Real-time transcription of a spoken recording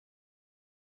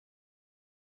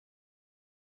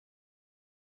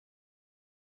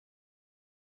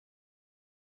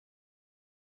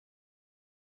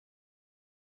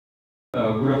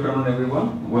Good afternoon,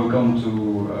 everyone. Welcome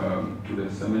to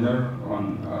today's seminar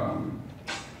on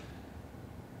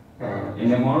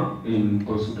NMR in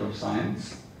pursuit of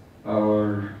science.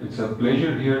 It's a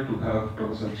pleasure here to have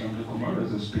Professor Chandrakumar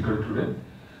as a speaker today.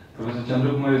 Professor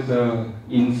Chandrakumar is a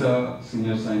INSA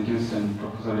senior scientist and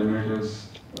professor emeritus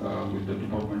with the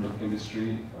Department of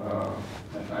Chemistry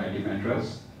at IIT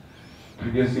Madras.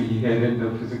 Previously, he headed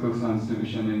the Physical Science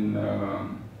Division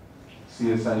in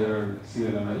CSIR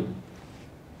CLRI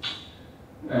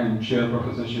and chair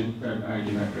professorship at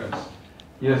IIT Madras.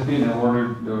 He has been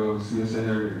awarded the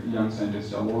CSIR Young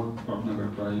Scientist Award,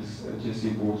 Bhatnagar Prize,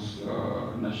 J.C. Bose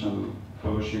National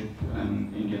Fellowship,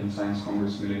 and Indian Science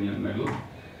Congress Millennium Medal.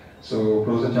 So,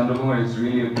 Professor Chandrakumar, it's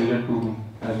really a pleasure to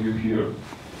have you here.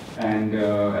 And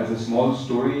as a small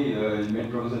story, I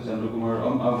met Professor Chandrakumar.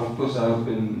 Of course,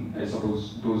 I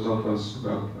suppose those of us who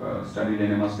have studied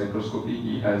NMR spectroscopy,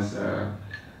 he has a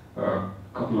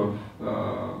couple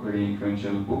of very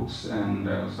influential books, and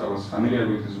so I was familiar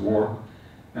with his work.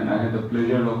 And I had the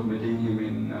pleasure of meeting him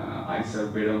in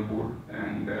INSA Berhampur,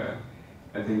 and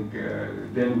I think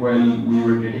then while we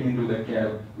were getting into the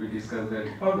cab, we discussed that,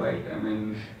 all right, I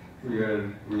mean, we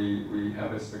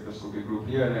have a spectroscopy group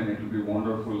here, and it would be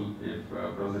wonderful if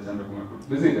Professor Chandrakumar could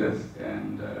visit us,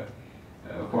 and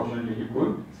fortunately he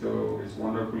could, so it's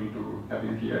wonderful to have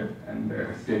you here, and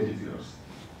the stage is yours.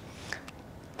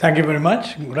 Thank you very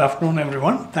much. Good afternoon,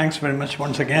 everyone. Thanks very much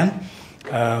once again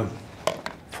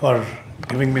for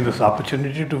giving me this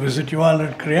opportunity to visit you all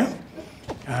at Krea,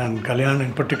 and Kalyan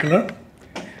in particular.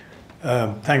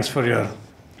 Thanks for your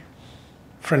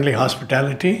friendly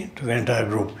hospitality to the entire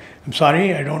group. I'm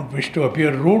sorry, I don't wish to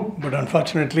appear rude, but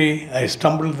unfortunately I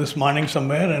stumbled this morning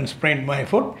somewhere and sprained my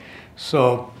foot.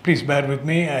 So please bear with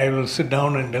me. I will sit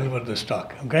down and deliver this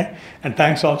talk, okay? And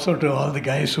thanks also to all the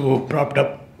guys who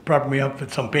propped me up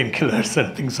with some painkillers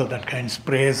and things of that kind,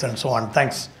 sprays and so on.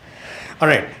 Thanks. All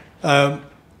right.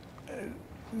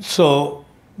 So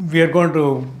we are going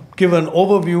to give an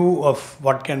overview of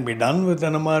what can be done with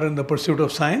NMR in the pursuit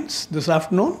of science this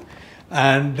afternoon.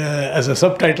 And as a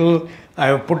subtitle, I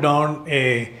have put down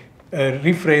a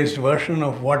rephrased version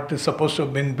of what is supposed to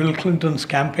have been Bill Clinton's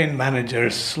campaign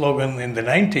manager's slogan in the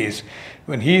 90s,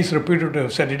 when he is reputed to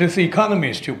have said, "It is the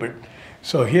economy, stupid."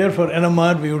 So here for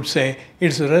NMR, we would say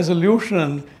it's a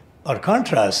resolution or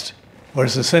contrast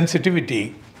versus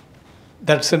sensitivity.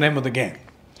 That's the name of the game.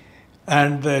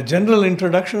 And the general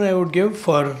introduction I would give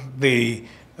for the,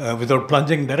 without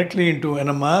plunging directly into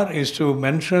NMR, is to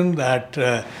mention that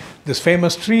this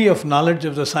famous tree of knowledge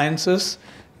of the sciences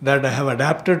that I have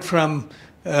adapted from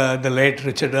the late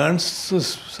Richard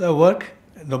Ernst's work,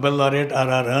 Nobel laureate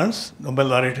R.R. Ernst, Nobel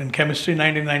laureate in chemistry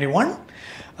 1991.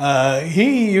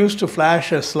 He used to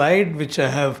flash a slide which I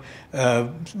have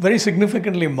very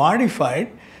significantly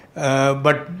modified,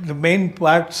 but the main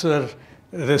parts are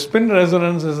the spin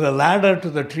resonance is a ladder to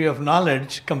the tree of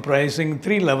knowledge comprising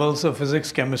 3 levels of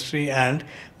physics, chemistry, and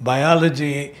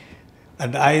biology.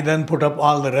 And I then put up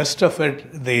all the rest of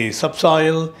it, the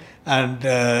subsoil and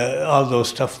all those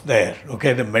stuff there,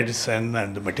 okay, the medicine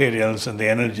and the materials and the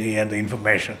energy and the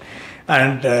information.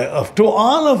 And to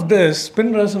all of this,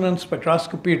 spin resonance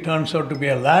spectroscopy turns out to be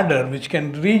a ladder which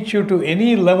can reach you to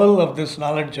any level of this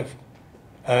knowledge of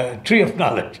tree of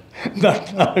knowledge,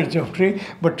 not knowledge of tree,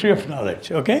 but tree of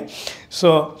knowledge, okay?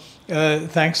 So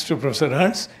thanks to Professor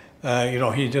Ernst,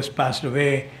 he just passed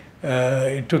away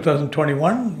in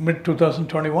 2021,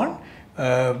 mid-2021,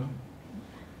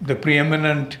 the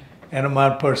preeminent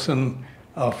NMR person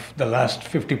of the last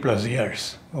 50 plus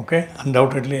years, okay?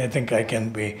 Undoubtedly, I think I can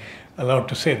be allowed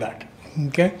to say that,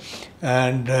 okay?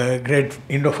 And great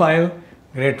Indophile,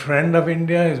 great friend of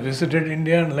India, has visited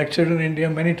India and lectured in India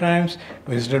many times,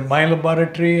 visited my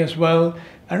laboratory as well,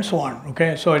 and so on,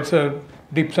 okay? So it's a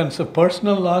deep sense of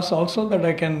personal loss also that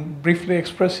I can briefly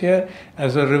express here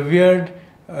as a revered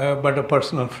but a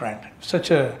personal friend.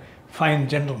 Such a fine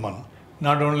gentleman,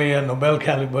 not only a Nobel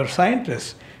caliber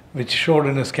scientist, which showed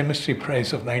in his chemistry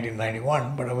prize of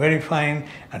 1991, but a very fine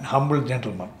and humble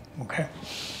gentleman, okay?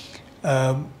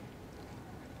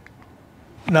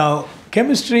 Now,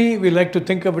 chemistry, we like to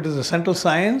think of it as a central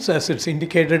science, as it's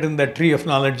indicated in that tree of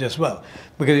knowledge as well.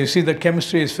 Because you see that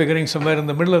chemistry is figuring somewhere in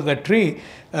the middle of that tree.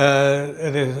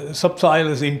 The subsoil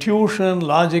is intuition,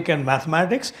 logic, and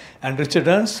mathematics. And Richard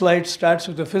Ernst's slide starts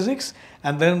with the physics,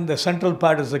 and then the central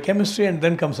part is the chemistry, and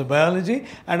then comes the biology.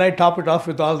 And I top it off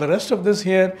with all the rest of this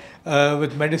here,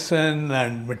 with medicine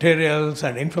and materials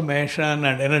and information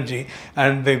and energy.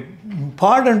 And the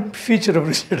important feature of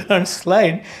Richard Ernst's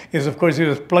slide is, of course, he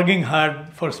was plugging hard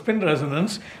for spin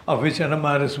resonance, of which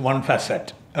NMR is one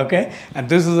facet. Okay, and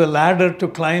this is a ladder to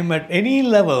climb at any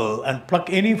level and pluck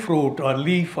any fruit or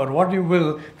leaf or what you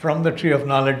will from the tree of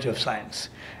knowledge of science.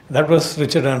 That was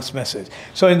Richard Ernst's message.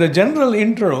 So in the general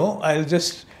intro, I'll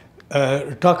just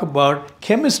talk about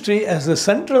chemistry as the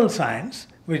central science,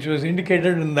 which was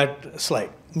indicated in that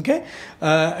slide. Okay,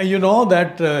 you know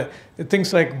that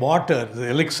things like water, the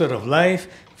elixir of life,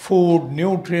 food,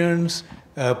 nutrients,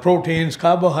 proteins,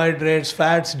 carbohydrates,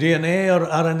 fats, DNA or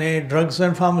RNA, drugs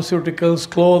and pharmaceuticals,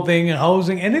 clothing,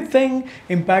 housing, anything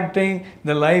impacting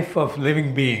the life of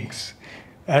living beings,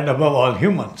 and above all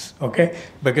humans, okay?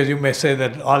 Because you may say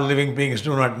that all living beings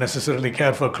do not necessarily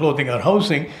care for clothing or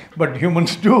housing, but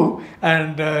humans do.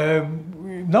 And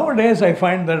nowadays I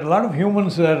find that a lot of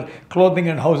humans are clothing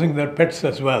and housing their pets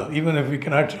as well, even if we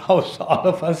cannot house all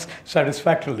of us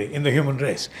satisfactorily in the human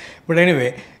race. But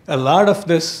anyway, a lot of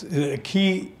this,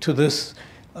 key to this,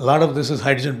 a lot of this is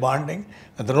hydrogen bonding.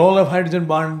 And the role of hydrogen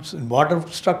bonds in water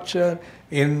structure,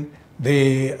 in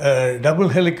the double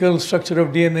helical structure of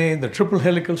DNA, the triple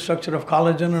helical structure of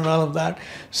collagen and all of that.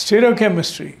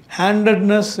 Stereochemistry,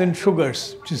 handedness in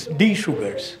sugars, which is D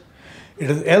sugars.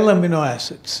 It is L amino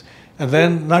acids, and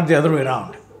then not the other way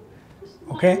around.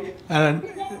 Okay? And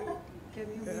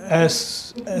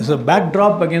as a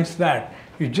backdrop against that,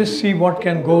 you just see what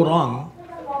can go wrong.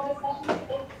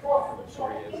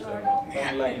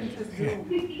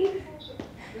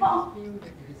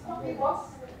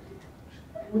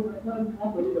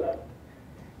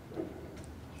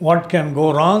 What can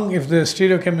go wrong if the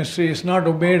stereochemistry is not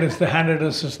obeyed, if the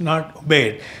handedness is not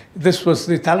obeyed. This was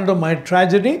the thalidomide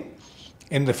tragedy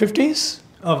in the 50s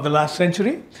of the last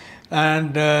century.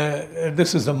 And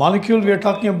this is the molecule we are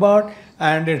talking about,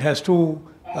 and it has two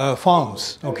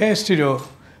forms, okay?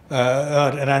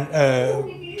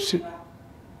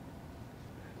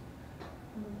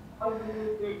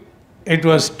 It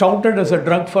was touted as a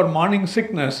drug for morning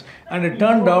sickness, and it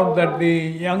turned out that the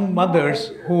young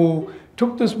mothers who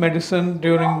took this medicine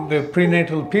during the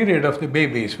prenatal period of the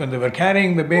babies, when they were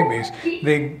carrying the babies,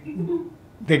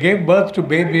 they gave birth to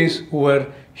babies who were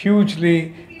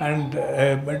hugely and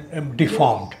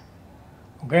deformed.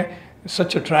 Okay?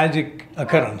 Such a tragic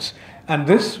occurrence. And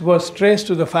this was traced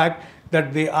to the fact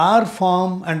that the R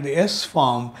form and the S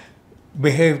form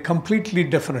behave completely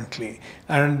differently,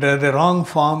 and the wrong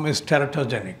form is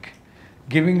teratogenic,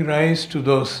 giving rise to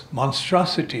those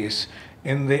monstrosities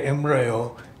in the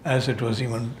embryo as it was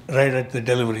even right at the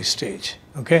delivery stage.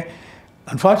 Okay?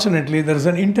 Unfortunately, there is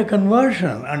an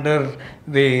interconversion under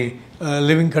the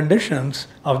living conditions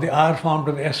of the R form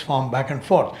to the S form back and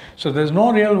forth. So there's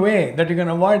no real way that you can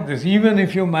avoid this, even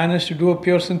if you manage to do a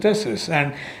pure synthesis.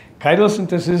 And chiral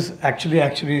synthesis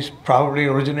actually probably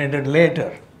originated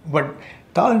later. But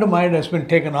thalidomide has been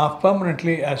taken off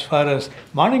permanently as far as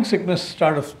morning sickness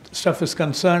stuff is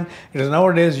concerned. It is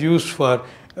nowadays used for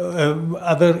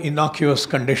other innocuous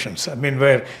conditions. I mean,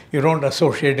 where you don't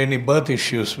associate any birth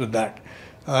issues with that.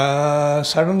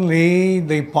 Suddenly,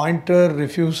 the pointer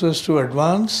refuses to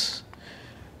advance.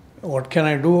 What can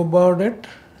I do about it?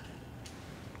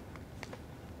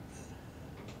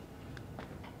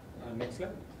 Next slide.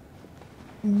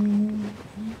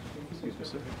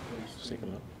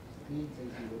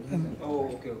 Oh,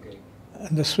 okay.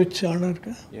 And the switch on,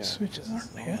 Yeah. Switch on,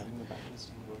 yeah.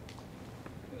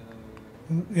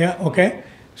 Yeah, okay.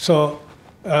 So,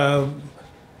 the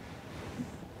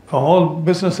whole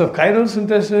business of chiral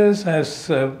synthesis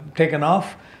has taken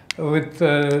off with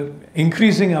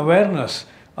increasing awareness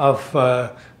of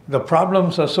the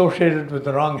problems associated with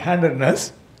the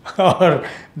wrong-handedness or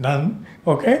none,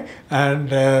 okay?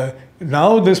 And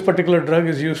now this particular drug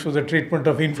is used for the treatment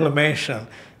of inflammation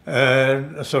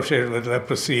associated with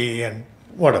leprosy and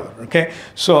whatever, okay?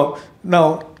 So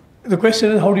now the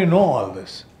question is, how do you know all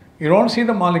this? You don't see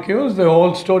the molecules. The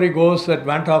whole story goes that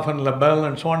Van 't Hoff and Labelle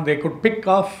and so on, they could pick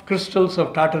off crystals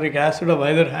of tartaric acid of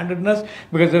either handedness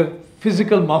because the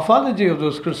physical morphology of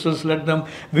those crystals let them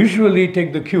visually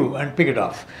take the cue and pick it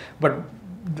off. But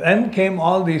then came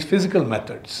all these physical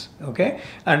methods, okay?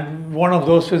 And one of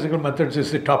those physical methods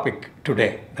is the topic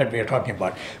today that we are talking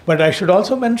about. But I should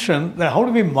also mention that how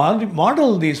do we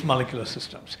model these molecular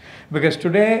systems? Because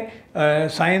today,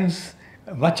 science,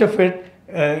 much of it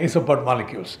is about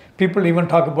molecules. People even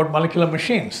talk about molecular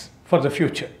machines for the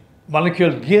future,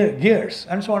 molecular gears,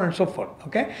 and so on and so forth,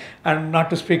 okay? And not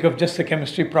to speak of just the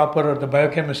chemistry proper or the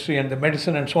biochemistry and the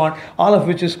medicine and so on, all of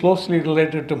which is closely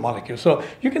related to molecules. So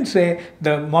you can say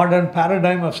the modern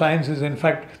paradigm of science is in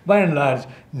fact, by and large,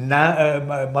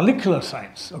 molecular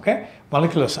science, okay?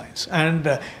 molecular science.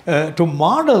 And to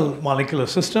model molecular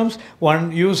systems,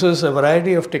 one uses a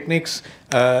variety of techniques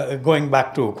going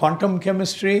back to quantum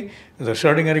chemistry, the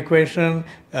Schrödinger equation,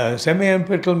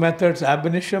 semi-empirical methods, ab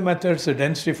initio methods, the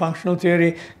density functional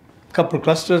theory, coupled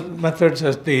cluster methods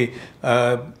as the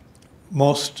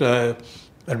most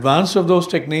advanced of those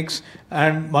techniques,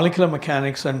 and molecular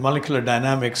mechanics and molecular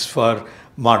dynamics for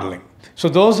modeling. So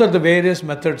those are the various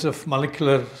methods of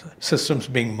molecular systems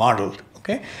being modeled.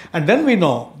 Okay? And then we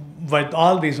know, with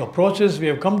all these approaches, we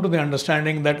have come to the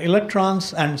understanding that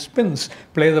electrons and spins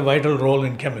play the vital role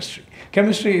in chemistry.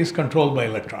 Chemistry is controlled by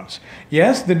electrons.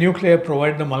 Yes, the nuclei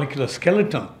provide the molecular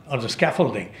skeleton or the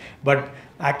scaffolding, but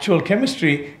actual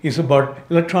chemistry is about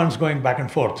electrons going back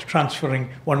and forth, transferring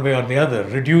one way or the other,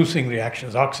 reducing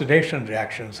reactions, oxidation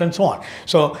reactions, and so on.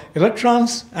 So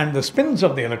electrons and the spins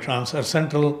of the electrons are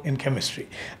central in chemistry.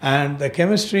 And the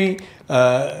chemistry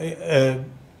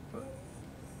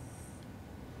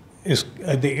is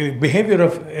the behavior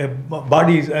of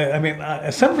bodies,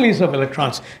 assemblies of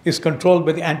electrons is controlled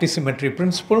by the antisymmetry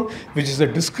principle, which is a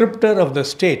descriptor of the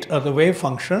state or the wave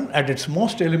function at its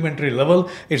most elementary level.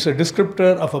 It's a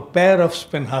descriptor of a pair of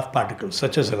spin half particles,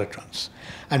 such as electrons.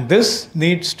 And this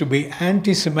needs to be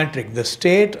antisymmetric. The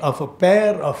state of a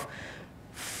pair of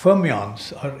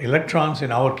fermions, or electrons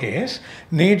in our case,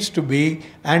 needs to be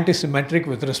antisymmetric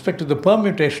with respect to the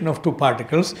permutation of two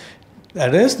particles.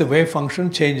 That is, the wave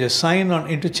function changes sign on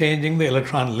interchanging the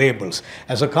electron labels.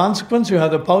 As a consequence, you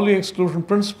have the Pauli exclusion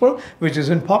principle, which is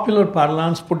in popular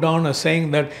parlance put down as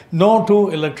saying that no two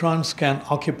electrons can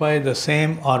occupy the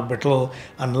same orbital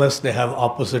unless they have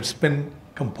opposite spin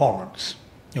components.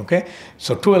 Okay?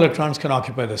 So two electrons can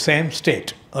occupy the same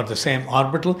state or the same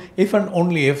orbital if and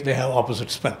only if they have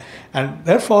opposite spin. And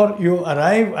therefore, you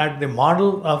arrive at the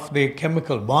model of the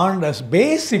chemical bond as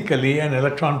basically an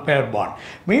electron pair bond.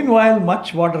 Meanwhile,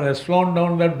 much water has flown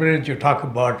down that bridge. You talk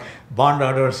about bond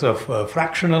orders of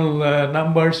fractional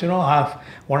numbers, half,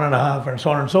 1.5, and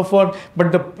so on and so forth.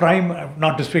 But the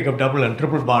not to speak of double and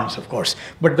triple bonds, of course,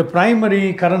 but the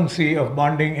primary currency of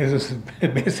bonding is a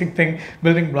basic thing.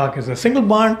 Building block is a single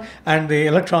bond, and the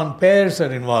electron pairs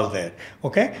are involved there.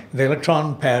 Okay, the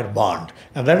electron pair bond,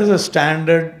 and that is a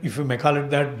standard, if you may call it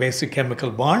that, basic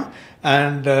chemical bond.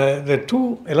 And the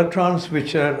two electrons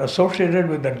which are associated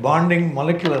with that bonding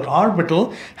molecular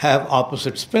orbital have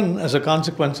opposite spin as a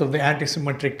consequence of the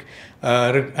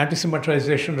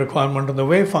antisymmetrization requirement of the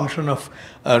wave function of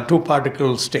two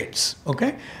particle states.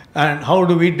 Okay, and how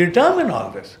do we determine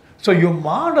all this? So you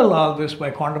model all this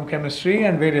by quantum chemistry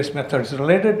and various methods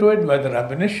related to it, whether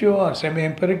ab initio or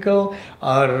semi-empirical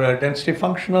or density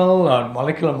functional or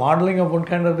molecular modeling of one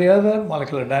kind or the other,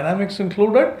 molecular dynamics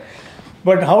included.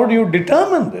 But how do you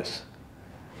determine this?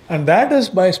 And that is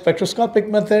by spectroscopic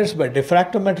methods, by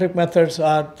diffractometric methods,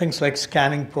 or things like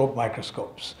scanning probe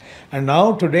microscopes. And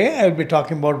now today I'll be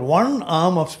talking about one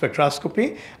arm of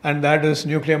spectroscopy, and that is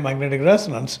nuclear magnetic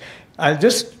resonance. I'll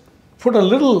just put a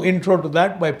little intro to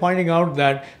that by pointing out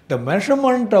that the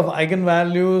measurement of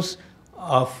eigenvalues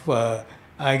of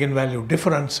eigenvalue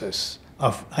differences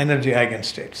of energy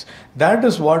eigenstates, that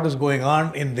is what is going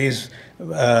on in these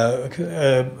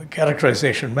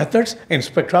characterization methods. In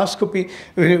spectroscopy,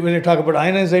 when you talk about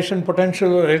ionization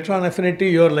potential or electron affinity,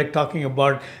 you're like talking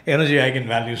about energy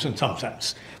eigenvalues in some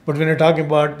sense. But when you're talking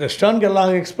about the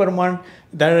Stern-Gerlach experiment,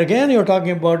 then again you're talking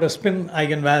about a spin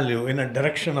eigenvalue in a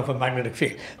direction of a magnetic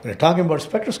field. When you're talking about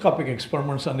spectroscopic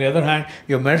experiments, on the other hand,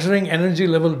 you're measuring energy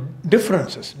level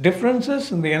differences.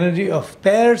 Differences in the energy of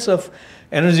pairs of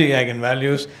energy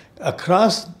eigenvalues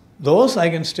across those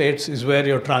eigenstates is where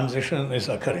your transition is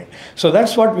occurring. So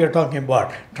that's what we are talking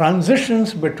about.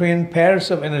 Transitions between pairs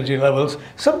of energy levels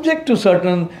subject to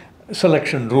certain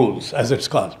selection rules, as it's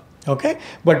called. Okay?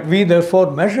 But we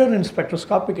therefore measure in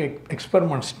spectroscopic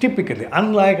experiments typically,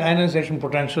 unlike ionization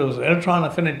potentials, electron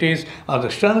affinities, or the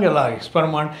Stern-Gerlach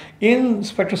experiment, in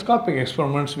spectroscopic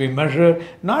experiments we measure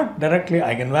not directly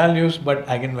eigenvalues but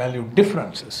eigenvalue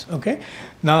differences. Okay?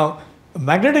 Now,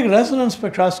 magnetic resonance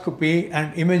spectroscopy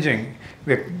and imaging,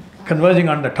 we're converging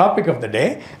on the topic of the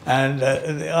day, and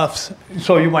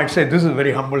so you might say this is a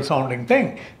very humble sounding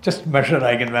thing, just measure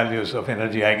eigenvalues of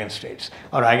energy eigenstates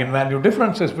or eigenvalue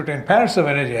differences between pairs of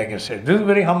energy eigenstates. This is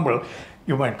very humble.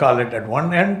 You might call it at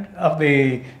one end of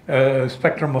the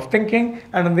spectrum of thinking,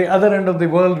 and on the other end of the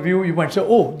worldview, you might say,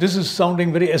 oh, this is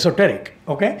sounding very esoteric,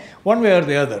 okay? One way or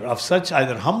the other, of such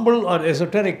either humble or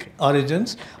esoteric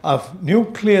origins of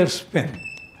nuclear spin.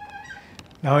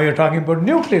 Now you're talking about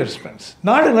nuclear spins,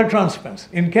 not electron spins.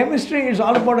 In chemistry, it's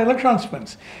all about electron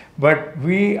spins. But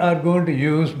we are going to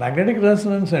use magnetic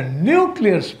resonance and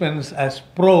nuclear spins as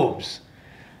probes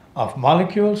of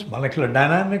molecules, molecular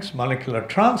dynamics, molecular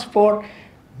transport,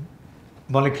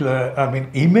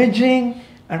 imaging,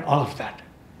 and all of that.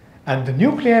 And the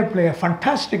nuclei play a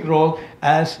fantastic role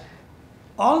as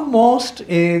almost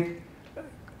a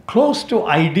close to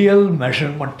ideal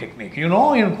measurement technique. You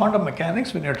know, in quantum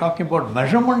mechanics, when you're talking about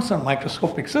measurements and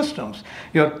microscopic systems,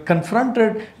 you're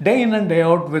confronted day in and day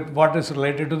out with what is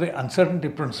related to the uncertainty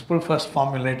principle first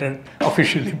formulated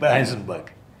officially by Heisenberg.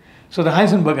 So the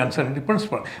Heisenberg uncertainty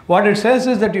principle. What it says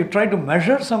is that you try to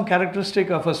measure some characteristic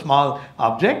of a small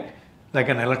object, like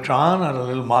an electron or a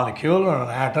little molecule or an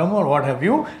atom or what have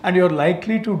you, and you're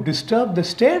likely to disturb the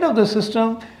state of the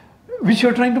system which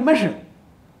you're trying to measure.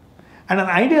 And an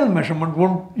ideal measurement,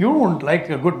 you wouldn't like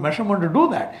a good measurement to do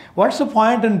that. What's the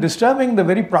point in disturbing the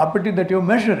very property that you're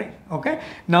measuring? Okay.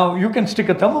 Now you can stick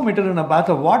a thermometer in a bath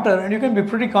of water and you can be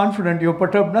pretty confident you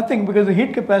perturb nothing, because the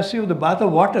heat capacity of the bath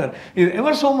of water is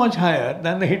ever so much higher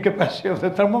than the heat capacity of the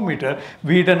thermometer,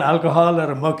 be it an alcohol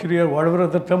or a mercury or whatever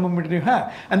other thermometer you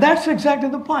have. And that's exactly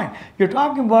the point. You're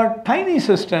talking about tiny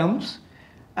systems,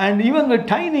 and even with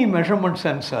tiny measurement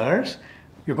sensors,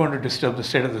 you're going to disturb the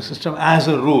state of the system as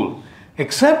a rule,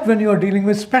 except when you are dealing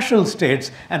with special states,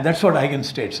 and that's what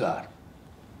eigenstates are.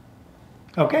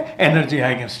 Okay, energy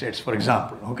eigenstates, for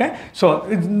example. Okay, so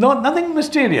it's nothing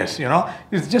mysterious. You know,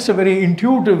 it's just a very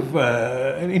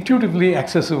intuitively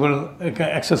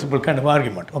accessible kind of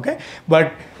argument. Okay,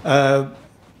 but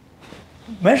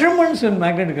measurements in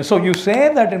magnetic. So you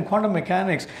say that in quantum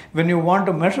mechanics, when you want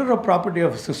to measure a property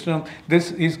of a system,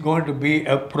 this is going to be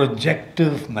a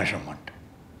projective measurement.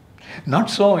 Not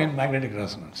so in magnetic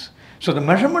resonance. So the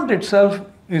measurement itself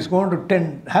is going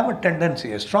to have a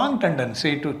tendency, a strong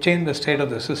tendency to change the state of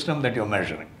the system that you're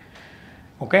measuring.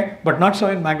 Okay? But not so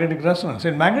in magnetic resonance.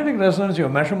 In magnetic resonance, your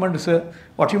measurement is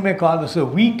what you may call as a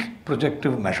weak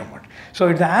projective measurement. So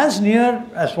it's as near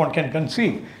as one can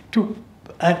conceive to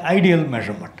an ideal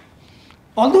measurement.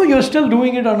 Although you're still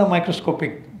doing it on a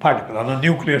microscopic particle, on a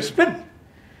nuclear spin.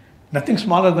 Nothing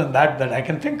smaller than that I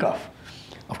can think of.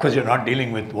 Of course, you're not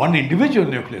dealing with one individual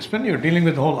nuclear spin, you're dealing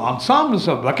with whole ensembles,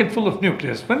 a bucket full of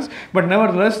nuclear spins, but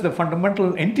nevertheless, the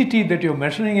fundamental entity that you're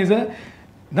measuring is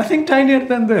nothing tinier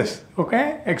than this,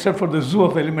 okay? Except for the zoo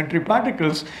of elementary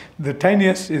particles, the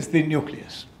tiniest is the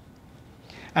nucleus.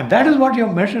 And that is what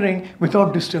you're measuring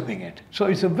without disturbing it. So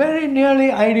it's a very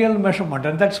nearly ideal measurement,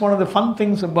 and that's one of the fun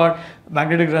things about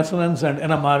magnetic resonance and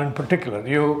NMR in particular.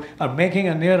 You are making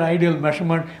a near ideal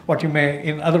measurement, what you may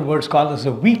in other words call as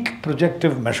a weak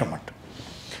projective measurement.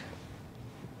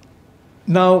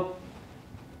 Now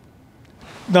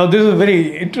this is a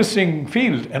very interesting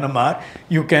field, NMR.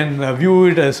 You can view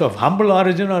it as of humble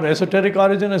origin or esoteric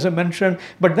origin, as I mentioned,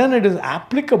 but then it is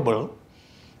applicable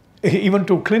even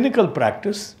to clinical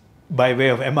practice by way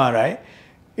of MRI.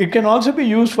 It can also be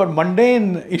used for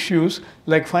mundane issues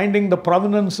like finding the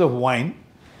provenance of wine,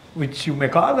 which you may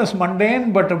call as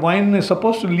mundane, but wine is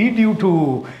supposed to lead you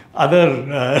to other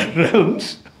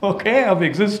realms, okay, of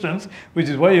existence, which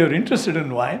is why you're interested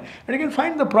in wine. And you can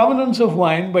find the provenance of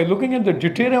wine by looking at the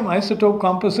deuterium isotope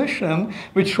composition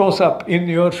which shows up in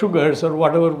your sugars or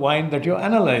whatever wine that you're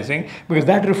analyzing, because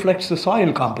that reflects the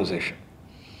soil composition.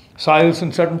 Soils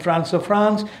in certain parts of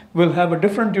France will have a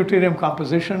different deuterium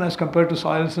composition as compared to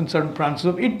soils in certain parts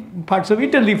of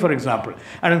Italy, for example.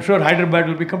 And I'm sure Hyderabad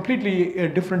will be completely a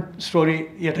different story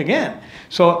yet again.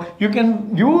 So you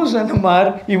can use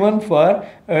NMR even for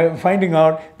finding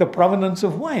out the provenance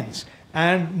of wines.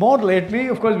 And more lately,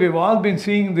 of course, we've all been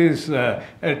seeing these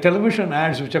television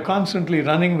ads which are constantly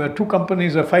running where two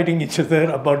companies are fighting each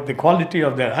other about the quality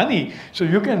of their honey. So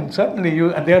you can certainly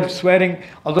use, and they're swearing,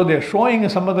 although they're showing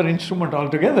some other instrument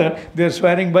altogether, they're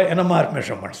swearing by NMR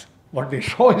measurements. What they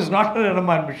show is not an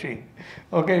NMR machine.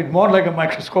 Okay, it's more like a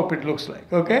microscope it looks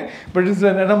like, okay? But it's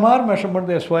an NMR measurement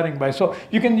they're swearing by. So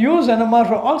you can use NMR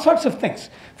for all sorts of things.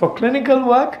 For clinical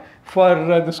work, for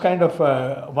this kind of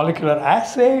molecular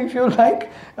assay, if you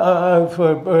like,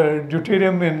 for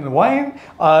deuterium in wine,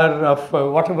 or of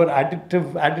whatever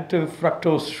additive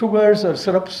fructose sugars or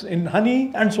syrups in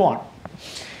honey, and so on.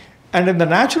 And in the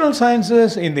natural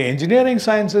sciences, in the engineering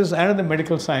sciences, and in the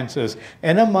medical sciences,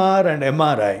 NMR and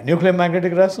MRI, nuclear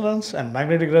magnetic resonance and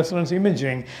magnetic resonance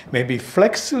imaging, may be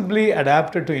flexibly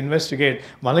adapted to investigate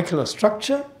molecular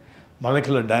structure,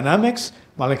 molecular dynamics,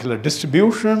 molecular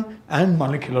distribution, and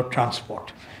molecular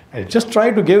transport. I'll just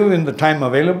try to give in the time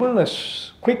available a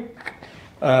quick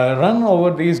run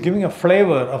over these, giving a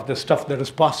flavor of the stuff that is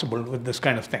possible with this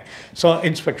kind of thing. So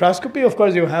in spectroscopy, of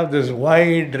course, you have this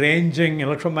wide-ranging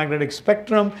electromagnetic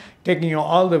spectrum taking you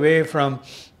all the way from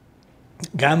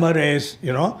gamma rays,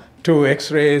 to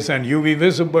X-rays and UV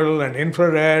visible and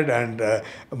infrared and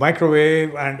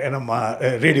microwave and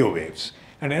NMR, radio waves.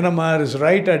 And NMR is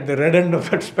right at the red end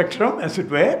of that spectrum, as it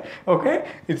were, okay?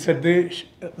 It's at the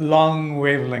long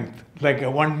wavelength, like a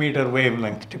 1 meter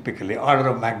wavelength, typically, order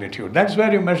of magnitude. That's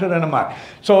where you measure NMR.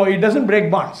 So it doesn't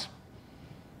break bonds.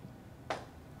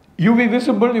 UV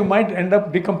visible, you might end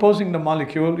up decomposing the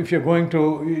molecule if you're going to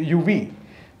UV.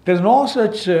 There's no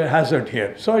such hazard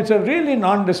here. So it's a really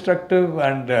non-destructive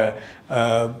and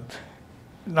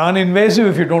non-invasive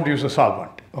if you don't use a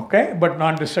solvent, okay? But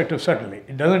non-destructive certainly.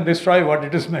 It doesn't destroy what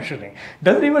it is measuring. It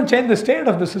doesn't even change the state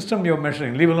of the system you're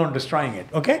measuring, leave alone destroying it,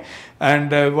 okay?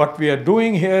 And what we are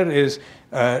doing here is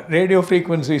radio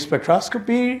frequency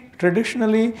spectroscopy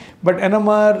traditionally, but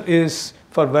NMR is,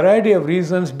 for a variety of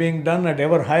reasons, being done at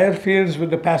ever higher fields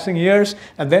with the passing years,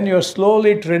 and then you're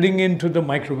slowly treading into the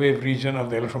microwave region of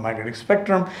the electromagnetic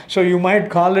spectrum. So you might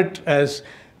call it as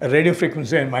a radio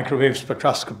frequency and microwave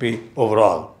spectroscopy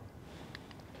overall.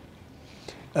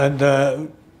 And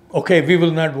okay, we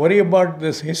will not worry about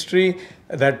this history.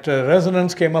 That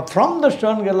resonance came up from the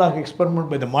Stern-Gerlach experiment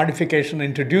by the modification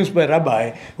introduced by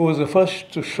Rabi, who was the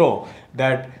first to show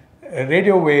that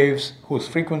radio waves whose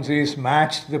frequencies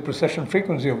match the precession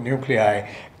frequency of nuclei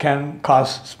can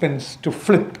cause spins to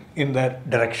flip in that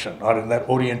direction or in that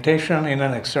orientation in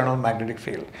an external magnetic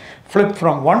field. Flip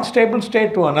from one stable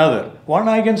state to another, one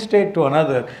eigenstate to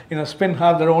another. In a spin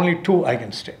half, there are only 2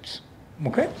 eigenstates.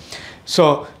 Okay?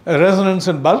 So resonance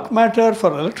in bulk matter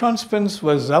for electron spins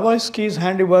was Zavoisky's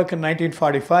handiwork in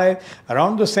 1945.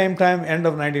 Around the same time, end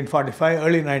of 1945,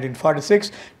 early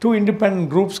 1946, 2 independent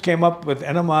groups came up with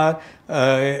NMR,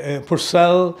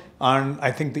 Purcell on,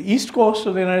 I think, the east coast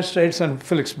of the United States and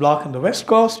Felix Bloch on the west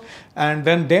coast. And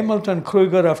then Dept and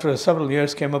Kruger, after several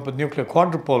years, came up with nuclear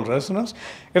quadrupole resonance.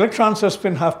 Electrons are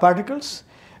spin half particles,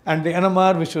 and the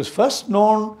NMR, which was first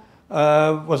known,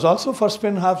 was also for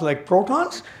spin halves like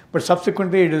protons, but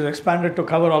subsequently it is expanded to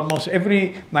cover almost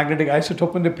every magnetic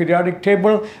isotope in the periodic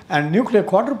table. And nuclear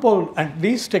quadrupole, and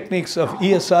these techniques of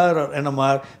ESR or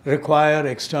NMR require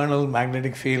external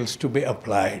magnetic fields to be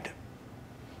applied.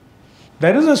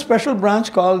 There is a special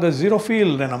branch called the zero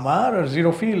field NMR or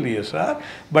zero field ESR,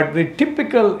 but the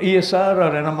typical ESR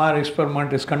or NMR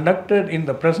experiment is conducted in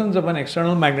the presence of an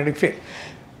external magnetic field.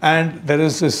 And there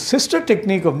is this sister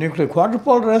technique of nuclear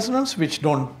quadrupole resonance, which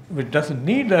doesn't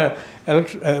need a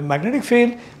magnetic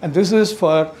field, and this is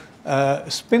for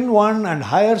spin 1 and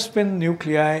higher spin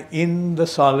nuclei in the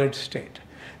solid state.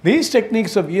 These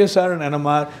techniques of ESR and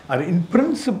NMR are in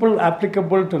principle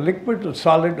applicable to liquid, or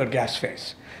solid, or gas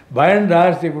phase. By and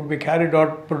large, they would be carried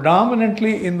out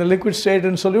predominantly in the liquid state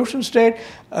and solution state,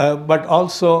 but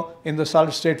also in the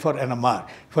solid state for NMR.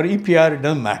 For EPR, it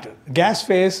doesn't matter. Gas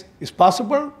phase is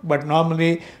possible, but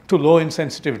normally too low in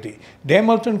sensitivity.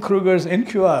 Dept and Kruger's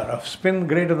NQR of spin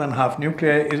greater than half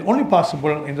nuclei is only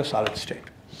possible in the solid state,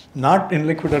 not in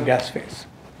liquid or gas phase.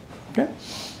 Okay?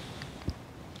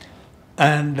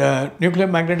 And nuclear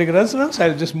magnetic resonance,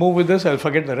 I'll just move with this, I'll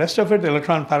forget the rest of it,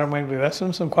 electron paramagnetic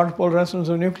resonance and quadrupole resonance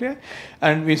of nuclei.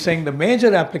 And we're saying the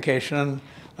major application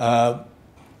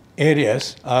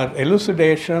areas are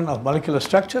elucidation of molecular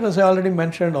structure, as I already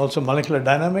mentioned, also molecular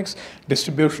dynamics,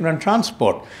 distribution and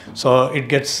transport. So it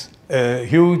gets a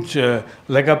huge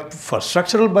leg up for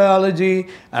structural biology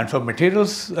and for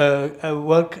materials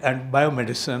work and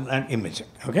biomedicine and imaging.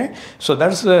 Okay? So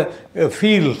that's the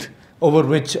field over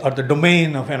which, or the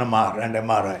domain of NMR and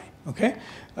MRI, okay?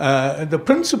 The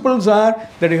principles are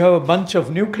that you have a bunch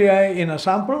of nuclei in a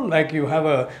sample, like you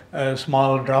have a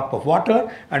small drop of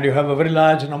water and you have a very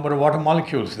large number of water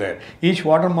molecules there. Each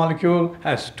water molecule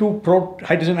has 2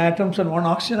 hydrogen atoms and 1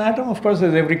 oxygen atom. Of course,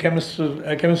 as every chemist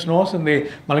knows in the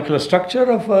molecular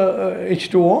structure of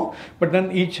H2O, but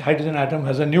then each hydrogen atom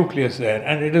has a nucleus there,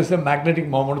 and it is the magnetic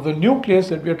moment of the nucleus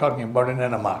that we are talking about in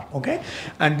NMR, okay?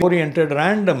 And oriented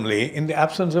randomly in the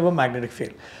absence of a magnetic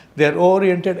field. They are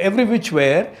oriented every which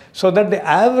way so that the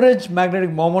average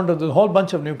magnetic moment of the whole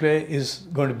bunch of nuclei is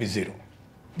going to be 0.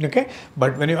 Okay?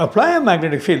 But when you apply a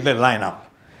magnetic field, they line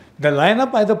up. They line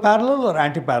up either parallel or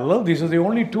anti-parallel. These are the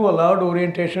only 2 allowed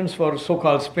orientations for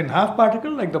so-called spin half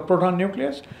particle, like the proton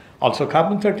nucleus, also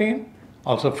carbon-13,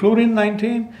 also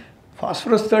fluorine-19,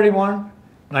 phosphorus-31,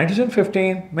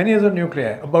 nitrogen-15, many other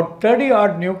nuclei. About 30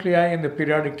 odd nuclei in the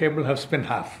periodic table have spin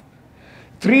half.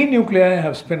 3 nuclei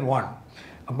have spin 1.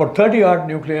 About 30 odd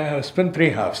nuclei have spin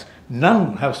 3 halves.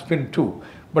 None have spin 2.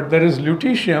 But there is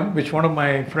lutetium, which one of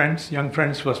my friends, young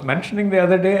friends, was mentioning the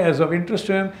other day as of interest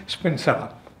to him, spin 7.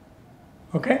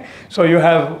 Okay? So you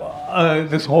have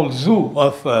this whole zoo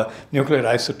of nuclear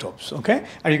isotopes. Okay?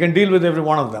 And you can deal with every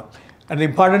one of them. And the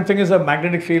important thing is the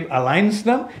magnetic field aligns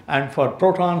them, and for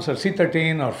protons or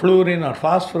C13 or fluorine or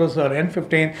phosphorus or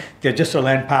N15, they're just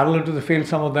aligned parallel to the field,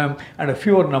 some of them, and a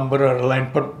fewer number are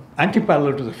aligned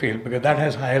anti-parallel to the field because that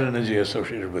has higher energy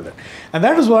associated with it. And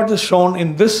that is what is shown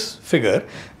in this figure,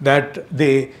 that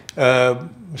the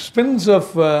spins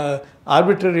of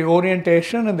arbitrary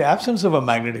orientation in the absence of a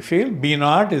magnetic field, B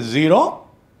naught is 0.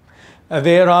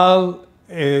 They are all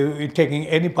taking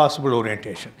any possible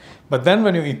orientation. But then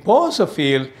when you impose a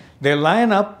field, they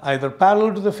line up either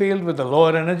parallel to the field with the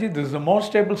lower energy, this is the more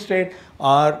stable state,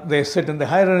 or they sit in the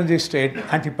higher energy state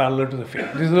anti-parallel to the field.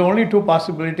 These are the only two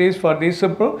possibilities for these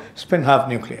simple spin half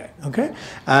nuclei, okay?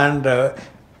 And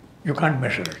you can't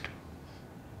measure it.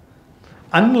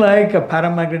 Unlike a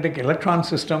paramagnetic electron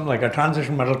system like a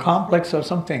transition metal complex or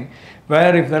something,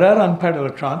 where if there are unpaired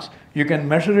electrons, you can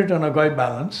measure it on a Gauss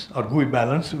balance or GUI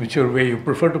balance, whichever way you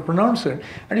prefer to pronounce it,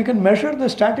 and you can measure the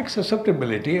static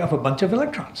susceptibility of a bunch of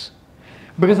electrons.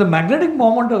 Because the magnetic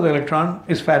moment of the electron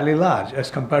is fairly large as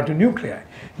compared to nuclei.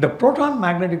 The proton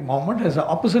magnetic moment has the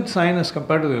opposite sign as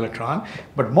compared to the electron,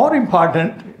 but more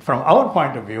important from our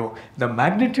point of view, the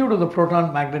magnitude of the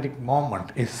proton magnetic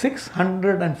moment is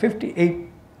 658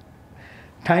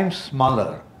 times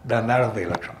smaller than that of the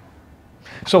electron.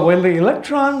 So while the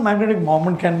electron magnetic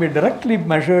moment can be directly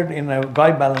measured in a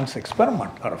Gauss balance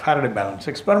experiment or a Faraday balance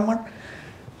experiment,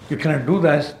 you cannot do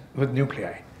that with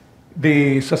nuclei.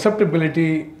 The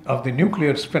susceptibility of the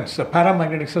nuclear spins, the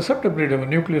paramagnetic susceptibility of a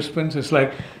nuclear spins is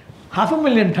like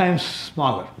 500,000 times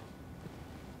smaller.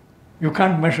 You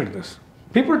can't measure this.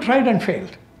 People tried and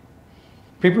failed.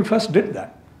 People first did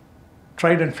that,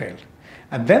 tried and failed.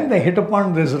 And then they hit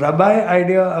upon this rabbi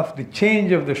idea of the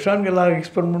change of the Stern-Galag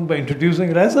experiment by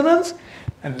introducing resonance,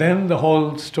 and then the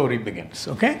whole story begins,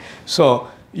 okay? So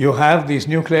you have these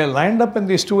nuclei lined up in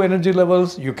these two energy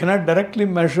levels. You cannot directly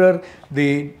measure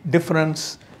the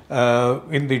difference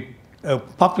in the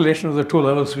population of the two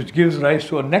levels, which gives rise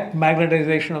to a net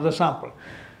magnetization of the sample.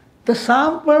 The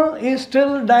sample is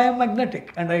still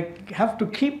diamagnetic, and I have to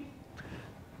keep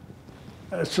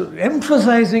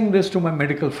emphasizing this to my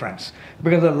medical friends,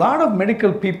 because a lot of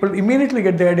medical people immediately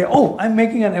get the idea, oh, I'm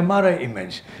making an MRI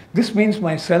image. This means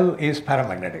my cell is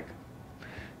paramagnetic.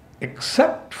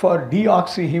 Except for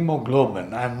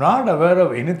deoxyhemoglobin, I'm not aware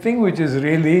of anything which is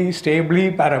really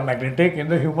stably paramagnetic in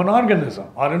the human organism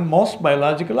or in most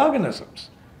biological organisms.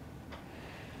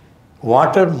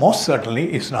 Water most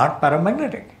certainly is not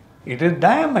paramagnetic. It is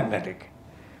diamagnetic.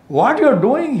 What you're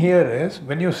doing here is,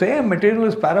 when you say a material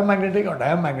is paramagnetic or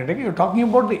diamagnetic, you're talking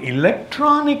about the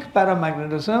electronic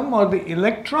paramagnetism or the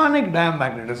electronic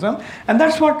diamagnetism, and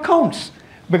that's what counts.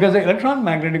 Because the electron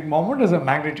magnetic moment is a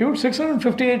magnitude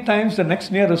 658 times the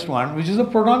next nearest one, which is a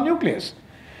proton nucleus,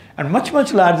 and much,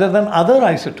 much larger than other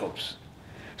isotopes.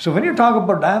 So when you talk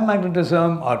about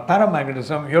diamagnetism or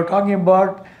paramagnetism, you're talking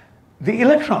about the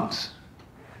electrons.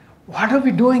 What are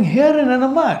we doing here in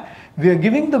NMR? We are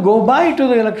giving the go-by to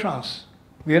the electrons.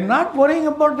 We are not worrying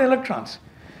about the electrons.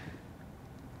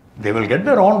 They will get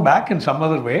their own back in some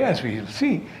other way, as we will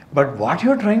see. But what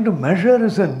you're trying to measure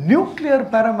is a nuclear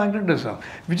paramagnetism,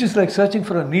 which is like searching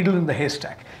for a needle in the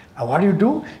haystack. And what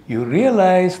do? You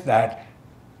realize that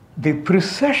the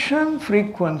precession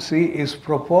frequency is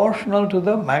proportional to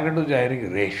the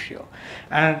magnetogyric ratio.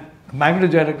 And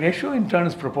magnetogyric ratio in turn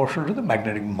is proportional to the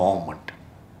magnetic moment.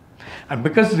 And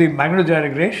because the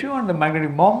magnetogyric ratio and the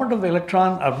magnetic moment of the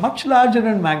electron are much larger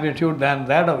in magnitude than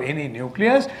that of any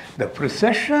nucleus, the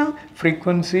precession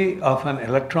frequency of an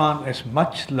electron is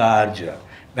much larger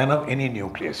than of any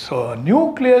nucleus. So a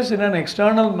nucleus in an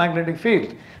external magnetic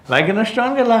field, like in a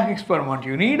Stern-Galag experiment,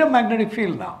 you need a magnetic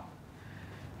field now.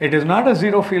 It is not a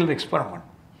zero field experiment.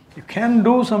 You can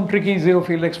do some tricky zero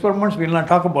field experiments, we will not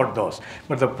talk about those.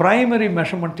 But the primary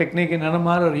measurement technique in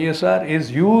NMR or ESR is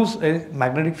use a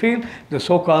magnetic field, the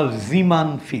so-called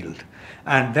Zeeman field.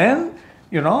 And then,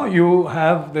 you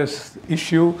have this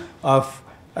issue of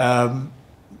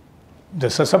the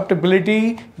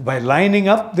susceptibility by lining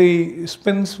up the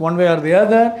spins one way or the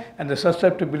other, and the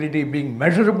susceptibility being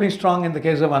measurably strong in the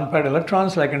case of unpaired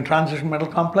electrons like in transition metal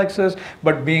complexes,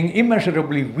 but being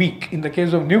immeasurably weak in the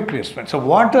case of nuclear spins. So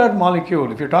water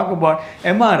molecule, if you talk about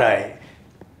MRI,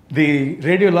 the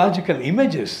radiological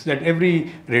images that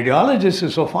every radiologist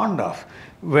is so fond of,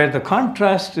 where the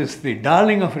contrast is the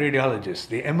darling of radiologists.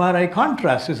 The MRI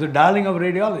contrast is the darling of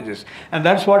radiologists. And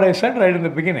that's what I said right in the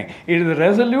beginning. It is the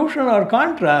resolution or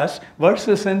contrast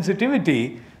versus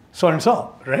sensitivity, so and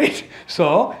so, right?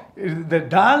 So the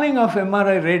darling of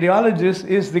MRI radiologists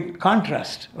is the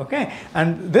contrast, okay?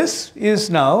 And this is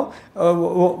now,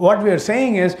 what we are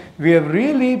saying is, we have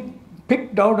really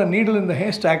picked out a needle in the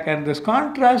haystack, and this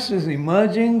contrast is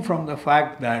emerging from the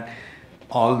fact that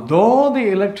although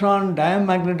the electron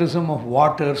diamagnetism of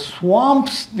water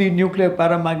swamps the nuclear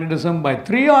paramagnetism by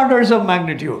 3 orders of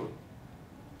magnitude,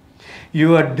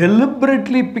 you are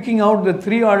deliberately picking out the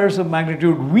 3 orders of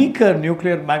magnitude weaker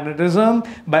nuclear magnetism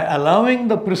by allowing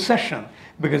the precession,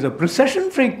 because the precession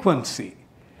frequency,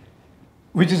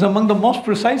 which is among the most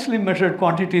precisely measured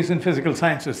quantities in physical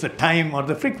sciences, the time or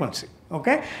the frequency,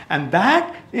 okay? And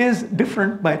that is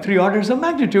different by 3 orders of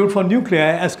magnitude for nuclei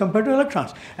as compared to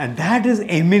electrons. And that is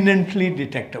eminently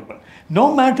detectable,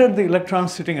 no matter the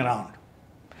electrons sitting around.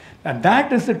 And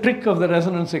that is the trick of the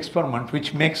resonance experiment,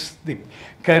 which makes the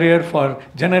career for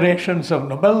generations of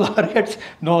Nobel laureates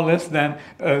no less than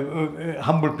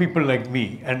humble people like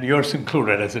me, and yours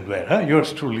included, as it were,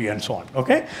 yours truly, and so on,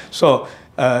 okay? So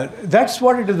that's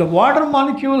what it is. The water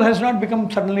molecule has not become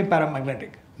suddenly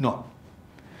paramagnetic. No.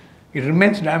 It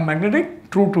remains diamagnetic,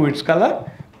 true to its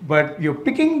color, but you're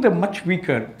picking the much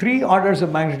weaker, 3 orders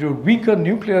of magnitude weaker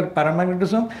nuclear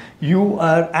paramagnetism. You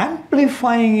are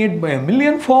amplifying it by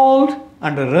 1,000,000-fold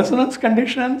under resonance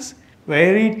conditions,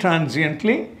 very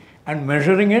transiently, and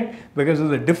measuring it because of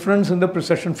the difference in the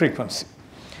precession frequency.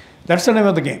 That's the name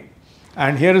of the game.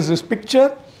 And here is this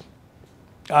picture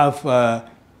of a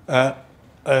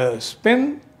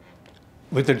spin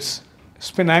with its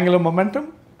spin angular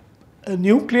momentum, a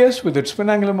nucleus with its spin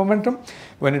angular momentum.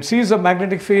 When it sees a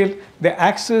magnetic field, the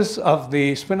axis of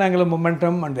the spin angular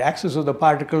momentum and the axis of the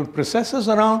particle precesses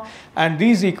around, and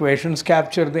these equations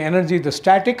capture the energy, the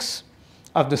statics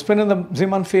of the spin in the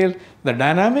Zeeman field, the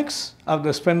dynamics of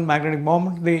the spin magnetic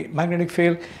moment, the magnetic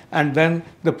field, and then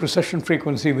the precession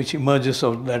frequency which emerges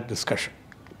out of that discussion.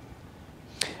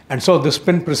 And so the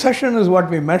spin precession is what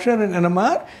we measure in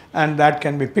NMR, and that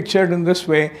can be pictured in this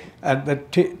way. At the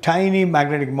tiny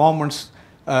magnetic moments,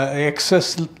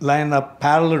 excess line up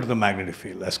parallel to the magnetic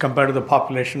field. As compared to the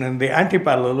population in the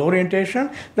anti-parallel orientation,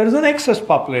 there is an excess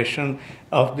population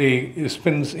of the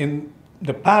spins in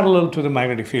the parallel to the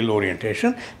magnetic field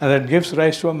orientation, and that gives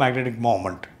rise to a magnetic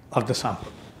moment of the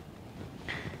sample,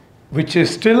 which is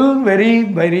still very,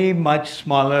 very much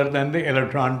smaller than the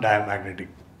electron diamagnetic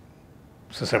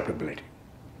susceptibility.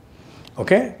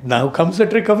 Okay, now comes the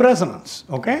trick of resonance.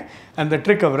 Okay, and the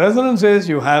trick of resonance is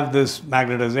you have this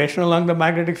magnetization along the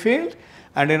magnetic field,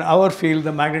 and in our field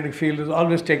the magnetic field is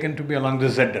always taken to be along the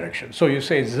z direction. So you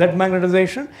say z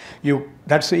magnetization,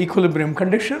 that's the equilibrium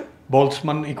condition,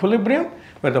 Boltzmann equilibrium,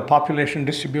 where the population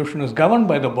distribution is governed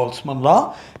by the Boltzmann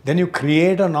law. Then you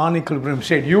create a non-equilibrium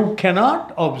state. You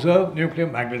cannot observe nuclear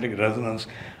magnetic resonance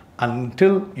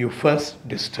until you first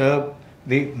disturb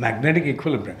the magnetic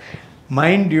equilibrium.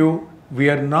 Mind you, we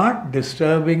are not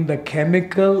disturbing the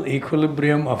chemical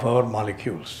equilibrium of our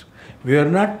molecules. We are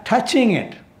not touching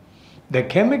it. The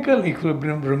chemical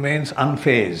equilibrium remains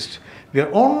unfazed. We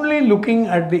are only looking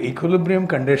at the equilibrium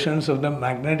conditions of the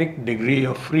magnetic degree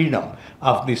of freedom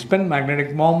of the spin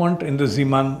magnetic moment in the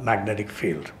Zeeman magnetic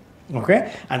field.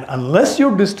 Okay? And unless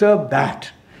you disturb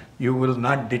that, you will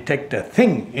not detect a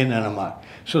thing in NMR.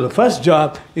 So the first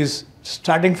job is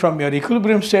starting from your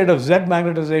equilibrium state of Z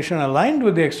magnetization aligned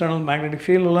with the external magnetic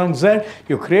field along Z,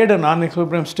 you create a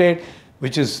non-equilibrium state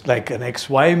which is like an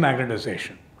XY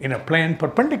magnetization in a plane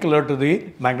perpendicular to the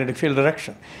magnetic field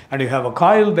direction. And you have a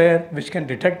coil there which can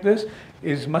detect this.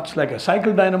 Is much like a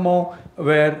cycle dynamo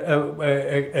where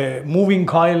a moving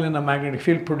coil in a magnetic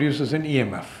field produces an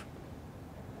EMF.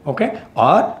 Okay?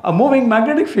 Or a moving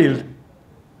magnetic field,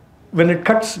 when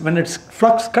its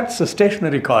flux cuts a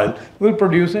stationary coil, will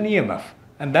produce an EMF.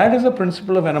 And that is the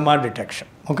principle of NMR detection.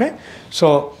 Okay?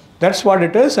 So that's what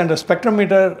it is, and the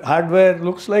spectrometer hardware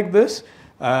looks like this.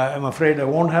 I'm afraid I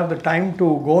won't have the time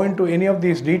to go into any of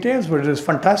these details, but it is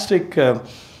fantastic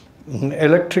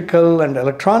electrical and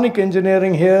electronic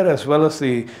engineering here, as well as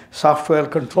the software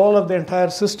control of the entire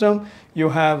system. You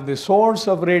have the source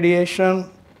of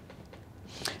radiation,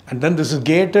 and then this is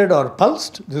gated or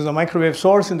pulsed. This is a microwave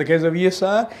source in the case of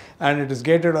ESR, and it is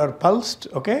gated or pulsed,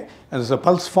 okay? And there's a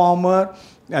pulse former,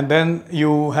 and then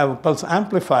you have a pulse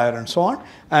amplifier and so on.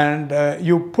 And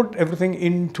you put everything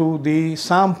into the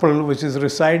sample which is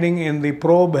residing in the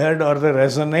probe head or the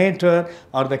resonator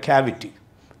or the cavity.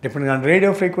 Depending on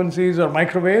radio frequencies or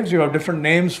microwaves, you have different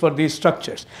names for these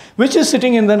structures, which is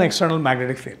sitting in an external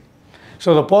magnetic field.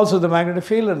 So the pulse of the magnetic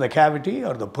field and the cavity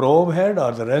or the probe head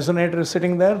or the resonator is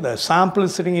sitting there. The sample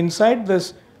is sitting inside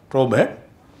this probe head.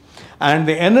 And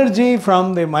the energy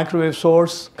from the microwave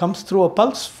source comes through a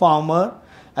pulse former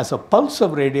as a pulse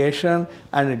of radiation,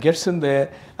 and it gets in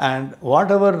there, and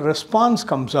whatever response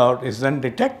comes out is then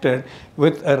detected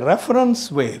with a reference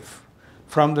wave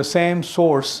from the same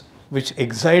source which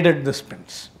excited the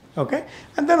spins. Okay,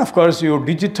 and then of course you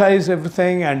digitize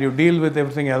everything and you deal with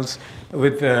everything else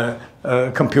with the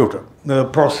computer, the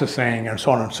processing and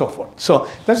so on and so forth. So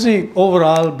that's the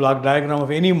overall block diagram of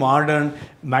any modern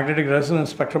magnetic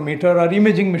resonance spectrometer or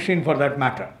imaging machine for that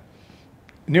matter.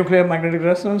 Nuclear magnetic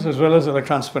resonance as well as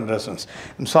electron spin resonance.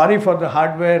 I'm sorry for the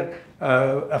hardware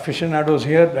aficionados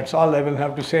here. That's all I will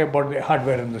have to say about the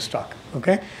hardware in this talk.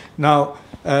 Okay. Now,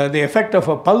 the effect of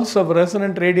a pulse of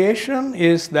resonant radiation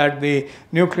is that the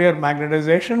nuclear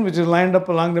magnetization, which is lined up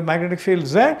along the magnetic field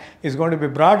Z, is going to be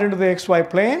brought into the XY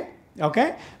plane.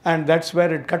 Okay, and that's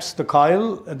where it cuts the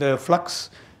coil. The flux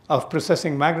of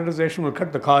precessing magnetization will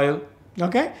cut the coil.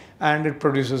 Okay, and it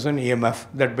produces an EMF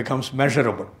that becomes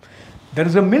measurable. There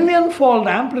is a million-fold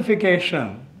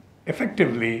amplification,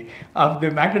 effectively, of the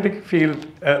magnetic field,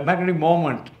 magnetic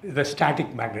moment, the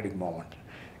static magnetic moment.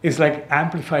 Is like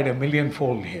amplified a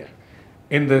million-fold here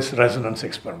in this resonance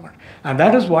experiment. And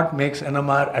that is what makes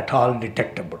NMR at all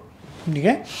detectable.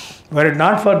 Okay? Were it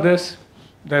not for this,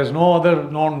 there's no other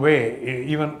known way,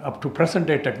 even up to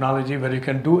present-day technology, where you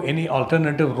can do any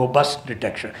alternative robust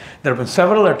detection. There have been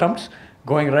several attempts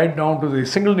going right down to the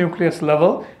single nucleus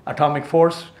level, atomic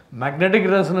force, magnetic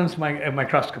resonance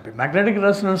microscopy, magnetic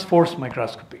resonance force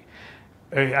microscopy.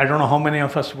 I don't know how many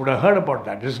of us would have heard about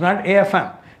that. It's not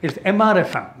AFM. It's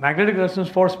MRFM, magnetic resonance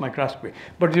force microscopy.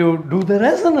 But you do the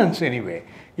resonance anyway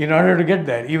in order to get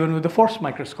there, even with the force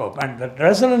microscope. And the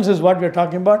resonance is what we're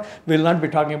talking about. We'll not be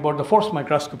talking about the force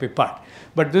microscopy part.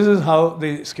 But this is how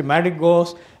the schematic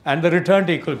goes and the return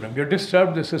to equilibrium. You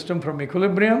disturb the system from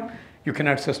equilibrium. You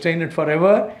cannot sustain it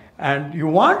forever. And you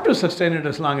want to sustain it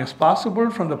as long as possible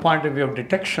from the point of view of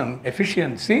detection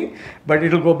efficiency, but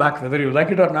it'll go back, whether you like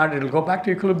it or not, it'll go back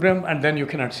to equilibrium and then you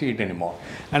cannot see it anymore.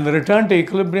 And the return to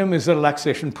equilibrium is a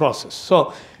relaxation process.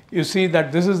 So you see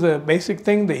that this is the basic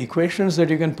thing, the equations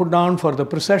that you can put down for the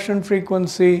precession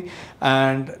frequency,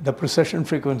 and the precession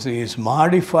frequency is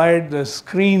modified, the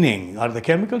screening or the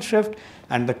chemical shift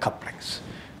and the couplings.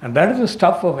 And that is the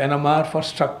stuff of NMR for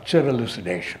structure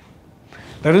elucidation.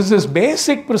 There is this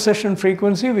basic precession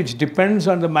frequency which depends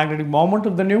on the magnetic moment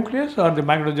of the nucleus or the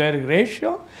magnetogyric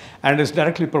ratio and is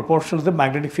directly proportional to the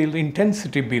magnetic field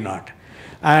intensity B0.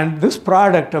 And this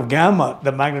product of gamma,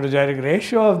 the magnetogyric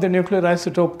ratio of the nuclear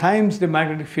isotope times the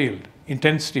magnetic field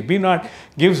intensity B0,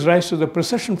 gives rise to the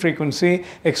precession frequency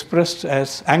expressed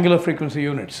as angular frequency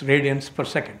units, radians per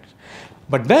second.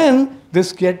 But then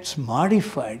this gets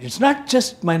modified. It's not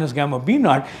just minus gamma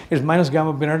B0, it's minus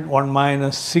gamma B0 1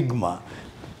 minus sigma,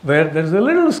 where there's a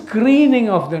little screening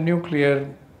of the nuclear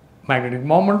magnetic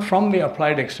moment from the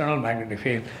applied external magnetic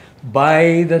field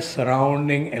by the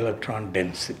surrounding electron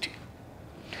density.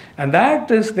 And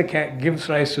that is gives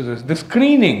rise to this. The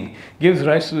screening gives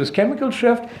rise to this chemical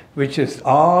shift, which is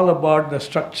all about the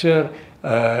structure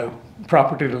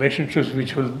property relationships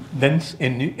which will then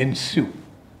ensue.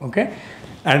 Okay?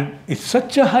 And it's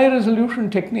such a high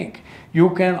resolution technique. You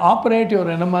can operate your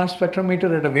NMR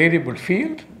spectrometer at a variable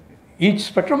field.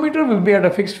 Each spectrometer will be at a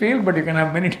fixed field, but you can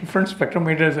have many different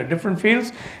spectrometers at different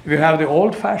fields. If you have the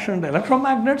old-fashioned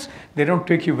electromagnets, they don't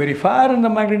take you very far in the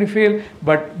magnetic field,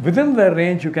 but within the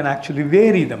range, you can actually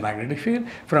vary the magnetic field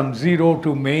from 0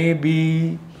 to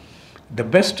maybe the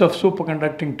best of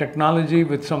superconducting technology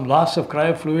with some loss of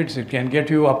cryofluids. It can get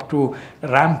you up to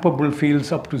rampable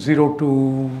fields up to 0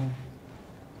 to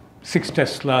 6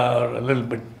 Tesla or a little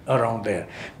bit around there.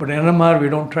 But in NMR, we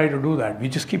don't try to do that. We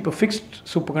just keep a fixed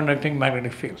superconducting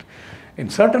magnetic field. In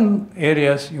certain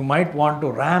areas, you might want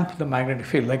to ramp the magnetic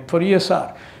field, like for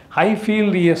ESR. High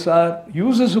field ESR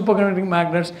uses superconducting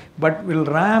magnets, but will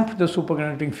ramp the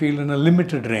superconducting field in a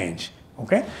limited range.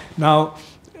 Okay? Now,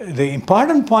 the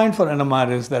important point for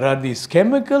NMR is there are these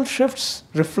chemical shifts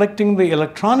reflecting the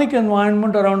electronic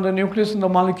environment around the nucleus in the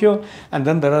molecule, and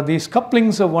then there are these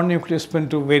couplings of one nucleus spin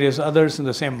to various others in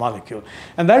the same molecule.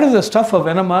 And that is the stuff of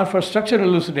NMR for structure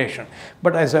elucidation.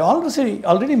 But as I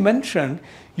already mentioned,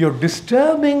 you're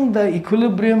disturbing the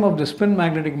equilibrium of the spin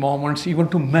magnetic moments even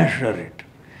to measure it.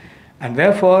 And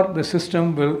therefore, the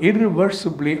system will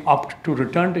irreversibly opt to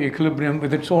return to equilibrium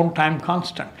with its own time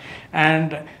constant.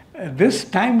 And this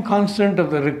time constant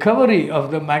of the recovery of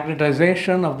the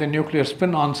magnetization of the nuclear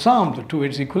spin ensemble to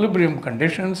its equilibrium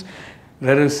conditions,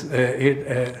 there is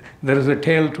a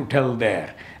tale to tell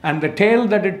there. And the tale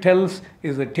that it tells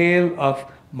is a tale of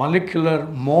molecular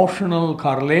motional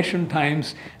correlation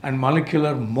times and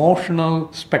molecular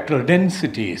motional spectral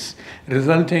densities,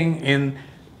 resulting in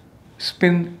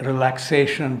spin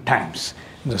relaxation times.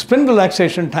 The spin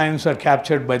relaxation times are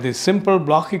captured by these simple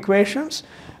block equations.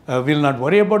 We'll not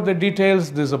worry about the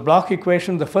details. There's a block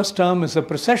equation. The first term is a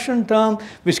precession term,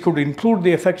 which could include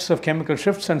the effects of chemical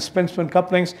shifts and spin-spin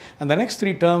couplings. And the next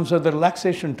three terms are the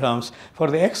relaxation terms for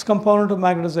the x component of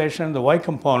magnetization, the y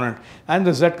component, and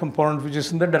the z component, which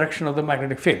is in the direction of the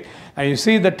magnetic field. And you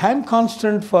see the time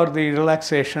constant for the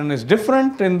relaxation is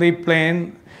different in the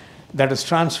plane that is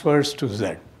transverse to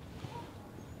z.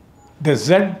 The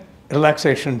z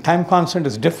relaxation time constant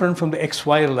is different from the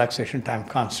xy relaxation time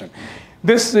constant.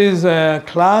 This is a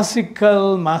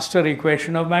classical master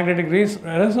equation of magnetic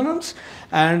resonance,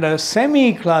 and a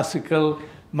semi-classical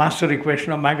master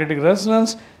equation of magnetic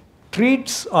resonance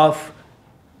treats of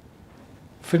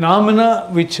phenomena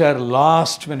which are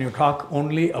lost when you talk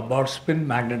only about spin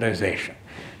magnetization.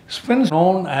 Spins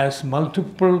known as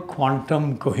multiple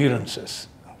quantum coherences.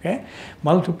 Okay?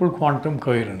 Multiple quantum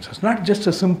coherences, not just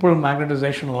a simple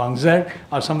magnetization along Z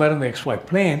or somewhere in the XY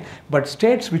plane, but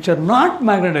states which are not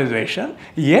magnetization,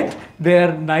 yet they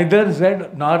are neither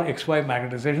Z nor XY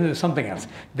magnetization, is something else.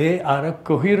 They are a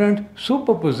coherent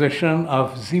superposition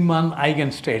of Zeeman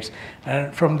eigenstates.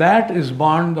 And from that is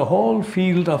born the whole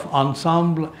field of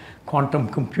ensemble quantum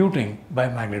computing by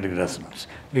magnetic resonance.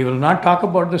 We will not talk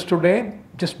about this today,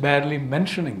 just barely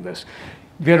mentioning this.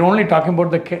 We are only talking about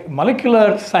the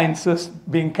molecular sciences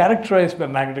being characterized by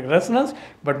magnetic resonance,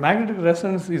 but magnetic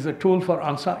resonance is a tool for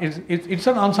it's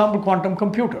an ensemble quantum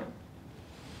computer.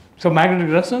 So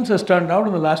magnetic resonance has turned out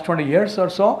in the last 20 years or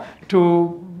so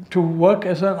to work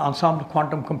as an ensemble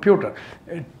quantum computer.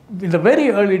 In the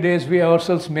very early days, we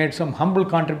ourselves made some humble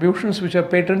contributions which are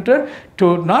patented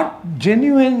to not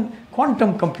genuine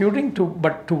quantum computing,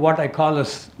 but to what I call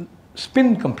as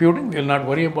spin computing. We'll not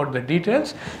worry about the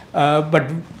details, but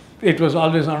it was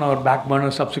always on our back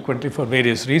burner subsequently for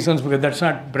various reasons, because that's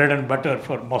not bread and butter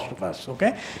for most of us.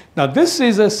 Okay. Now this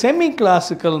is a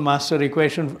semi-classical master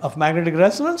equation of magnetic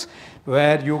resonance,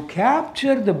 where you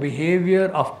capture the behavior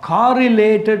of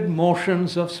correlated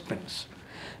motions of spins.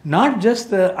 Not just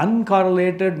the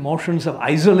uncorrelated motions of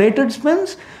isolated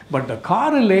spins, but the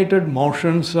correlated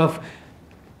motions of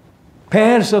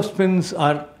pairs of spins,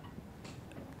 or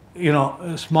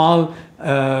a small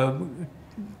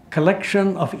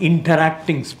collection of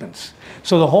interacting spins.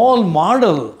 So the whole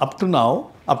model up to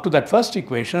now, up to that first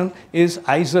equation, is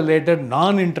isolated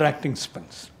non-interacting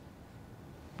spins.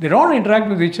 They don't interact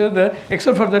with each other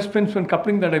except for the spin-spin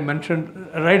coupling that I mentioned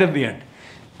right at the end.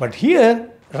 But here,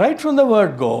 right from the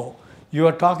word go, you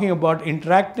are talking about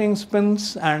interacting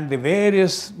spins and the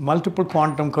various multiple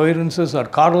quantum coherences or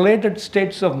correlated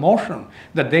states of motion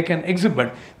that they can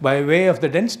exhibit by way of the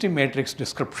density matrix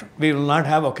description. We will not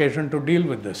have occasion to deal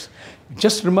with this.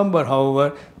 Just remember,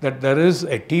 however, that there is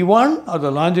a T1, or the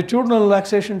longitudinal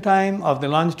relaxation time of the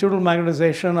longitudinal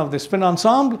magnetization of the spin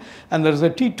ensemble, and there is a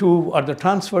T2, or the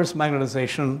transverse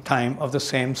magnetization time of the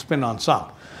same spin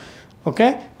ensemble.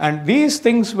 Okay, and these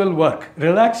things will work.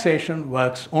 Relaxation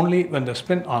works only when the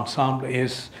spin ensemble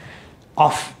is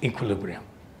off equilibrium.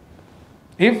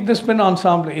 If the spin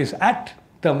ensemble is at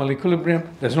thermal equilibrium,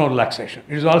 there's no relaxation.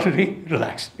 It is already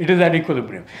relaxed. It is at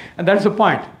equilibrium. And that's the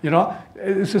point.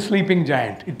 It's a sleeping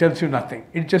giant. It tells you nothing.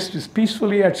 It just is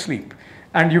peacefully at sleep.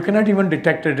 And you cannot even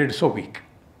detect it. It is so weak.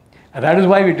 And that is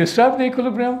why we disturb the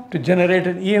equilibrium to generate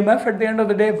an EMF at the end of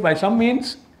the day by some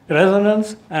means,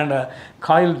 resonance and a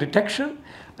coil detection,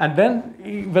 and then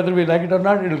whether we like it or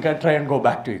not, it will try and go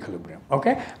back to equilibrium.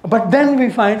 Okay, but then we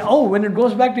find, when it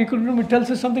goes back to equilibrium, it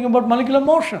tells us something about molecular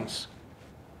motions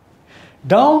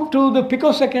down to the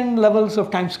picosecond levels of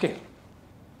time scale.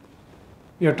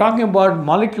 You're talking about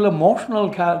molecular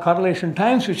motional correlation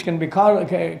times, which can be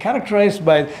characterized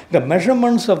by the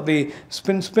measurements of the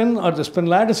spin-spin or the spin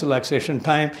lattice relaxation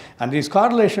time. And these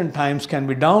correlation times can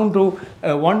be down to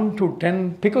 1 to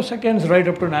 10 picoseconds, right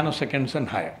up to nanoseconds and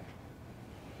higher.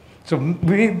 So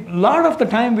a lot of the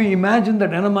time we imagine that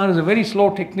NMR is a very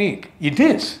slow technique. It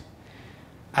is.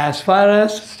 As far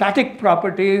as static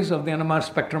properties of the NMR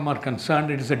spectrum are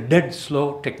concerned, it is a dead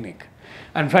slow technique.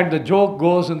 In fact, the joke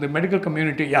goes in the medical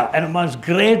community, NMR is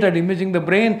great at imaging the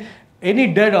brain. Any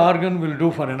dead organ will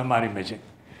do for NMR imaging.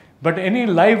 But any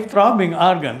live throbbing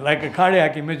organ, like a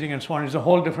cardiac imaging and so on, is a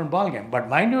whole different ballgame. But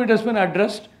mind you, it has been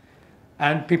addressed,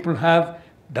 and people have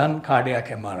done cardiac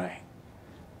MRI.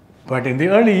 But in the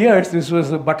early years, this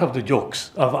was the butt of the jokes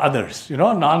of others,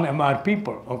 non-MR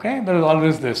people, okay? There is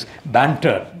always this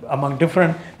banter among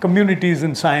different communities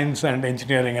in science and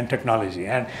engineering and technology.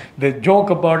 And the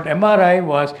joke about MRI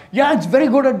was, it's very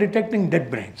good at detecting dead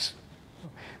brains.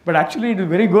 But actually, it is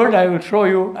very good, I will show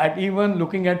you, at even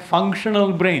looking at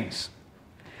functional brains,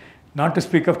 not to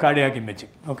speak of cardiac imaging,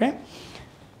 okay?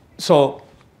 So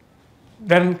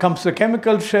then comes the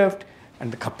chemical shift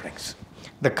and the couplings.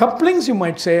 The couplings, you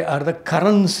might say, are the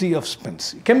currency of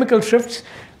spins. Chemical shifts,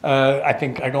 I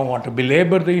think I don't want to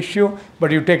belabor the issue,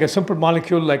 but you take a simple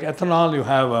molecule like ethanol, you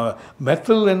have a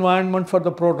methyl environment for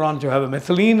the protons, you have a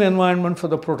methylene environment for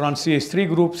the protons, CH3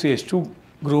 group, CH2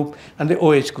 group, and the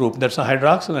OH group. That's a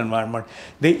hydroxyl environment.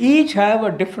 They each have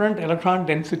a different electron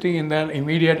density in their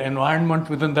immediate environment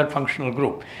within that functional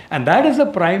group. And that is the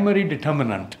primary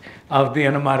determinant of the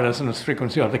NMR resonance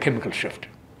frequency or the chemical shift.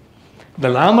 The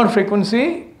Lamer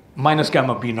frequency minus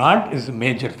gamma B naught is a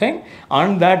major thing,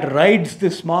 and that rides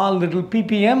this small little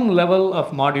ppm level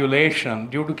of modulation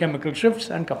due to chemical shifts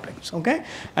and couplings. Okay,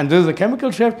 and this is the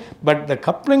chemical shift, but the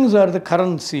couplings are the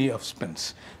currency of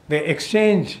spins. They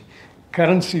exchange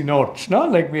currency notes, no,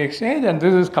 like we exchange, and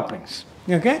this is couplings.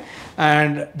 Okay,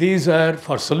 and these are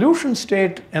for solution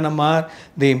state NMR.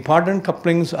 The important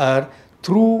couplings are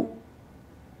through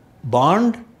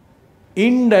bond,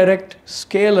 indirect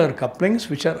scalar couplings,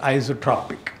 which are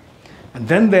isotropic. And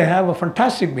then they have a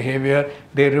fantastic behavior.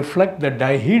 They reflect the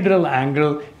dihedral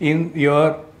angle in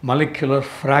your molecular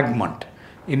fragment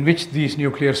in which these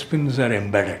nuclear spins are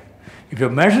embedded. If you're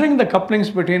measuring the couplings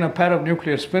between a pair of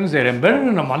nuclear spins, they're embedded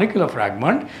in a molecular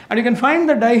fragment, and you can find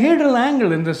the dihedral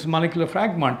angle in this molecular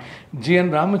fragment.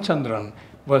 G.N. Ramachandran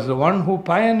was the one who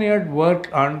pioneered work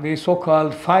on the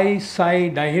so-called phi-psi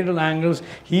dihedral angles.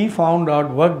 He found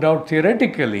out, worked out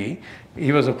theoretically.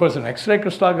 He was, of course, an X-ray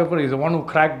crystallographer. He's the one who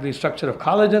cracked the structure of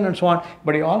collagen and so on.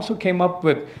 But he also came up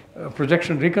with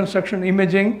projection reconstruction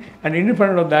imaging. And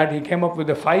independent of that, he came up with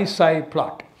the phi-psi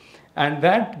plot. And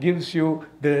that gives you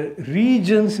the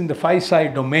regions in the phi-psi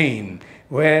domain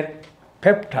where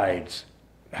peptides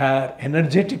are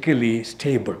energetically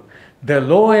stable. The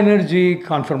low energy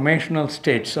conformational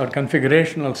states or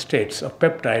configurational states of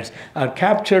peptides are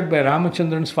captured by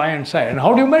Ramachandran's phi and psi. And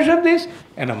how do you measure this?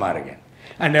 NMR again.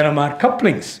 And NMR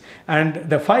couplings. And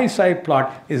the phi-psi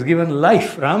plot is given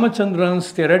life.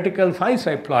 Ramachandran's theoretical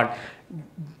phi-psi plot,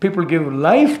 people give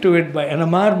life to it by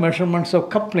NMR measurements of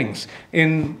couplings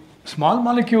in small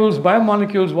molecules,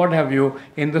 biomolecules, what have you,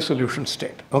 in the solution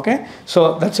state. Okay,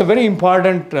 so that's a very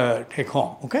important take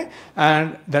home. Okay,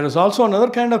 and there is also another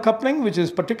kind of coupling which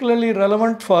is particularly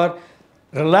relevant for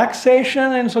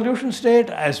relaxation in solution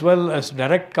state as well as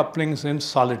direct couplings in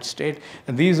solid state.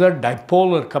 And these are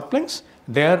dipolar couplings.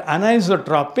 They are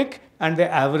anisotropic and they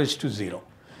average to zero.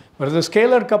 Whereas the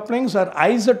scalar couplings are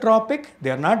isotropic, they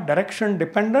are not direction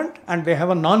dependent, and they have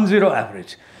a non-zero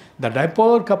average. The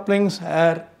dipolar couplings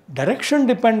are direction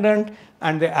dependent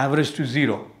and they average to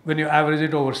zero when you average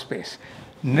it over space.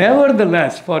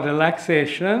 Nevertheless, for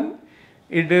relaxation,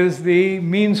 it is the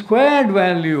mean squared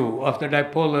value of the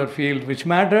dipolar field which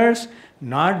matters,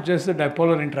 not just the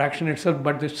dipolar interaction itself,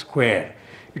 but the square.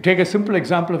 You take a simple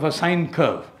example of a sine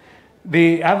curve.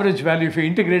 The average value, if you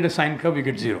integrate a sine curve, you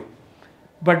get zero.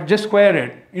 But just square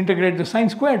it, integrate the sine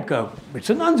squared curve. It's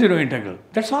a non-zero integral.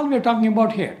 That's all we're talking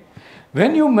about here.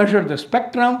 When you measure the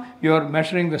spectrum, you're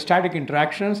measuring the static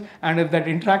interactions, and if that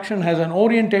interaction has an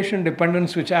orientation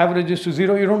dependence which averages to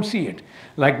zero, you don't see it,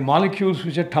 like molecules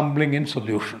which are tumbling in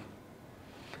solution.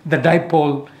 The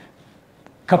dipole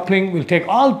coupling will take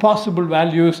all possible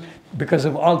values because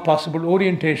of all possible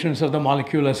orientations of the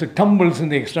molecule as it tumbles in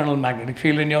the external magnetic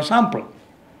field in your sample.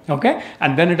 Okay?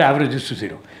 And then it averages to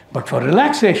zero. But for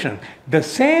relaxation, the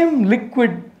same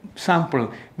liquid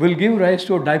sample will give rise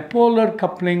to a dipolar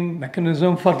coupling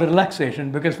mechanism for the relaxation,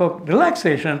 because for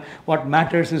relaxation what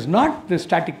matters is not the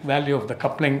static value of the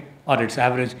coupling or its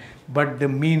average, but the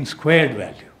mean squared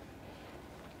value.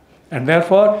 And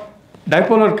therefore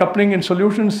dipolar coupling in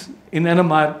solutions in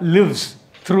NMR lives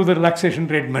through the relaxation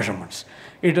rate measurements.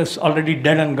 It is already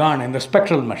dead and gone in the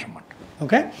spectral measurement.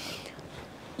 Okay?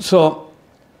 So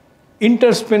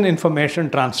interspin information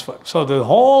transfer. So the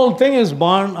whole thing is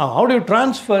born of how do you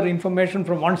transfer information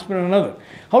from one spin to another?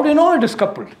 How do you know it is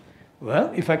coupled?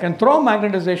 Well, if I can throw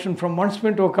magnetization from one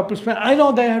spin to a coupled spin, I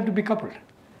know they have to be coupled.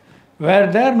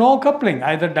 Where there no coupling,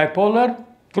 either dipolar,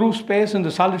 through space in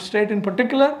the solid state in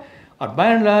particular, or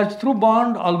by and large through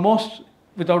bond, almost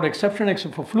without exception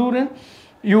except for fluorine,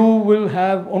 you will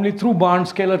have only through bond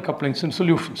scalar couplings in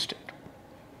solution state,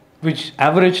 which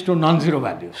average to non-zero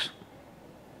values.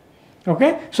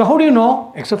 Okay, so how do you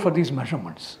know? Except for these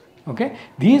measurements. Okay,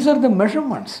 these are the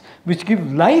measurements which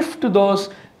give life to those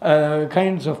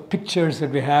kinds of pictures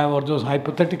that we have, or those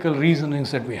hypothetical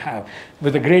reasonings that we have.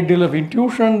 With a great deal of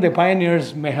intuition, the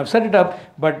pioneers may have set it up,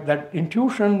 but that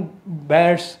intuition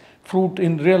bears fruit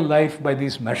in real life by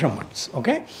these measurements.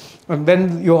 Okay, and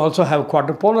then you also have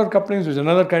quadrupolar couplings, which is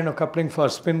another kind of coupling for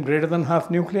spin greater than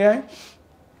half nuclei.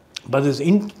 But this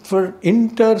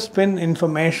interspin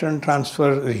information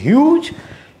transfer is huge.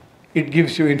 it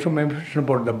gives you information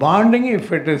about the bonding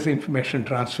if it is information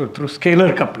transferred through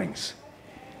scalar couplings.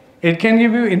 It can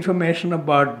give you information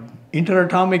about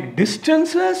interatomic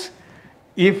distances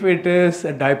if it is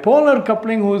a dipolar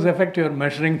coupling whose effect you are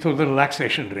measuring through the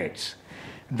relaxation rates.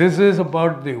 This is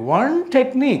about the one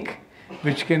technique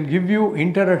which can give you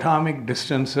interatomic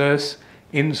distances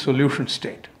in solution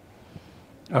state.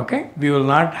 Okay, we will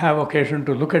not have occasion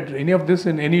to look at any of this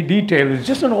in any detail. It's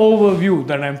just an overview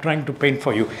that I'm trying to paint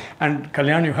for you. And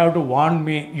Kalyan, you have to warn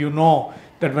me, you know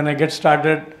that when I get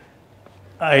started,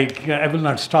 I will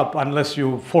not stop unless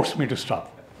you force me to stop.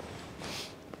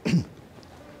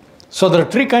 So there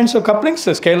are three kinds of couplings: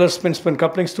 the scalar spin-spin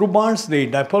couplings through bonds, the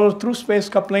dipolar through space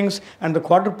couplings, and the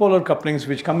quadrupolar couplings,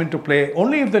 which come into play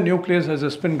only if the nucleus has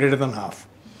a spin greater than half.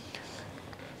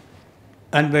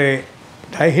 And the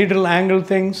dihedral angle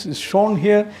things is shown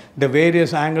here, the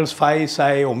various angles phi,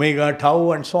 psi, omega,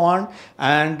 tau, and so on,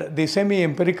 and the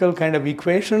semi-empirical kind of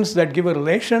equations that give a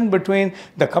relation between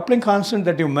the coupling constant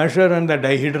that you measure and the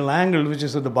dihedral angle, which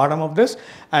is at the bottom of this.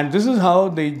 And this is how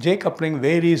the J coupling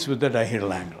varies with the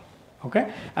dihedral angle.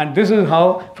 Okay, and this is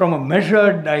how from a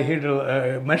measured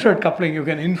dihedral, measured coupling you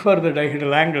can infer the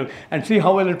dihedral angle and see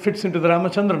how well it fits into the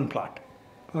Ramachandran plot.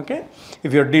 Okay,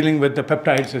 if you're dealing with the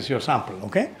peptides as your sample.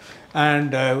 Okay,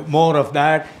 and more of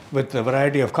that with a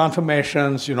variety of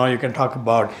conformations. You know, you can talk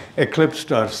about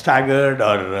eclipsed or staggered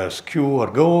or skew or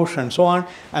gauche and so on,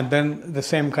 and then the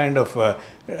same kind of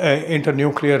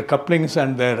internuclear couplings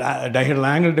and their dihedral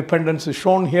angle dependence is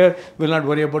shown here. We'll not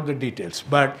worry about the details,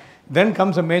 but then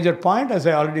comes a major point. As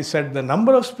I already said, the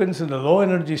number of spins in the low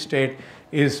energy state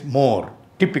is more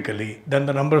typically than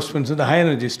the number of spins in the high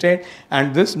energy state,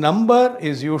 and this number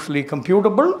is usually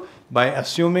computable by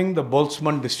assuming the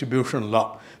Boltzmann distribution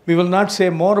law. We will not say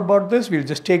more about this, we'll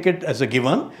just take it as a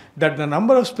given that the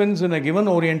number of spins in a given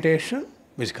orientation,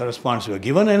 which corresponds to a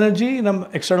given energy in an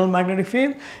external magnetic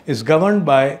field, is governed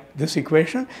by this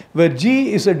equation, where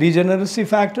G is a degeneracy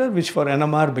factor, which for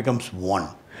NMR becomes 1.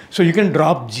 So you can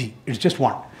drop G, it's just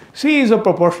 1. C is a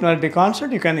proportionality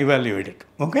constant, you can evaluate it,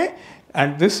 okay?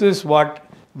 And this is what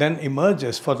then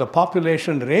emerges for the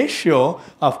population ratio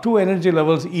of two energy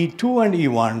levels E2 and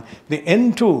E1. The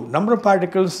N2, number of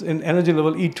particles in energy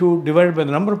level E2 divided by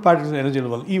the number of particles in energy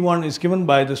level E1 is given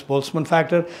by this Boltzmann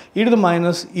factor, e to the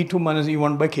minus E2 minus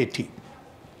E1 by KT.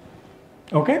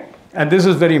 Okay? And this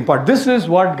is very important. This is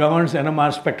what governs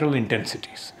NMR spectral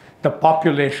intensities, the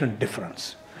population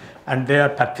difference. And they are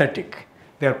pathetic.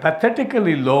 They are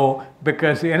pathetically low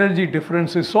because the energy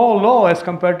difference is so low as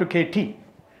compared to KT.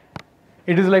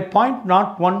 It is like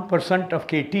 0.01% of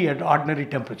KT at ordinary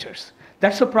temperatures.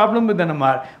 That's the problem with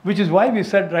NMR, which is why we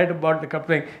said right about the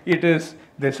coupling, it is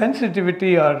the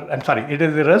sensitivity it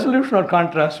is the resolution or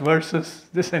contrast versus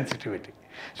the sensitivity.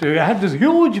 So you have this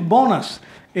huge bonus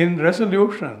in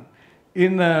resolution.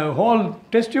 In a whole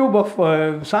test tube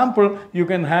of sample, you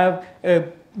can have a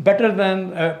better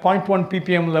than 0.1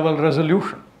 ppm level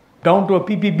resolution, down to a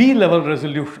ppb level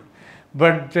resolution.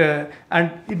 But,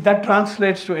 and that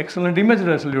translates to excellent image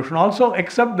resolution also,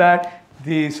 except that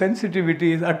the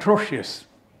sensitivity is atrocious.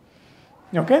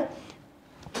 Okay?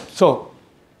 So,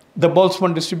 the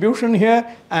Boltzmann distribution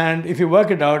here, and if you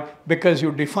work it out, because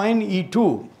you define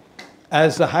E2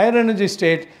 as the higher energy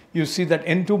state, you see that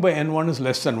N2 by N1 is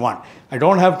less than 1. I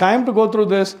don't have time to go through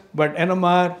this, but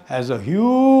NMR has a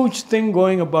huge thing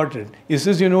going about it. Is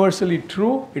this universally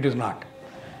true? It is not.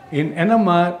 In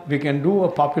NMR, we can do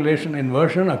a population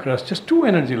inversion across just two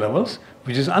energy levels,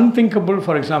 which is unthinkable,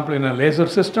 for example, in a laser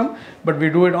system, but we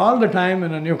do it all the time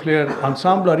in a nuclear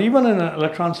ensemble or even in an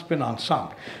electron spin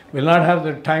ensemble. We'll not have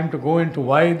the time to go into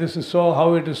why this is so,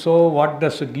 how it is so, what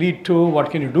does it lead to,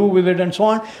 what can you do with it, and so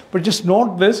on. But just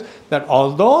note this, that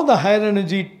although the higher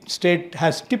energy state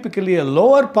has typically a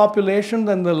lower population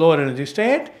than the lower energy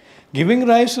state, giving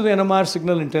rise to the NMR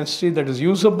signal intensity that is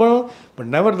usable, but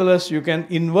nevertheless you can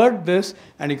invert this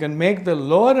and you can make the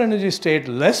lower energy state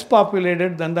less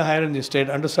populated than the higher energy state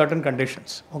under certain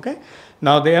conditions. Okay?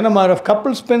 Now the NMR of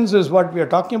coupled spins is what we are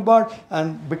talking about,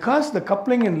 and because the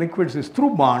coupling in liquids is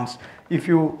through bonds, if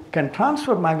you can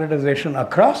transfer magnetization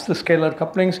across the scalar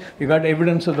couplings, you got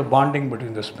evidence of the bonding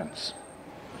between the spins.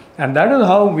 And that is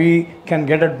how we can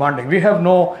get at bonding. We have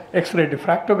no X-ray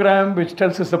diffractogram which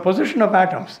tells us the position of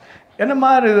atoms.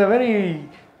 NMR is a very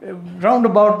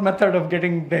roundabout method of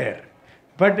getting there,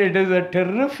 but it is a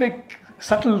terrific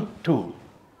subtle tool.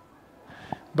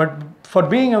 But for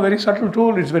being a very subtle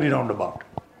tool, it's very roundabout.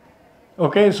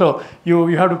 Okay, so you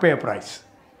have to pay a price.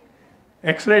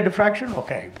 X-ray diffraction,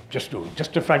 okay, just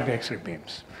diffract the X-ray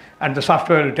beams, and the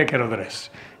software will take care of the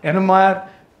rest. NMR,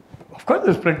 Of course,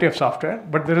 there's plenty of software,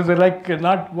 but there is like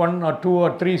not 1 or 2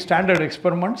 or 3 standard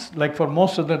experiments, like for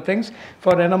most of the things.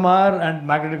 For NMR and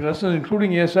magnetic resonance,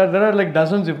 including ESR, there are like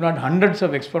dozens, if not hundreds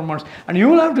of experiments, and you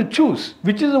will have to choose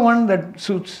which is the one that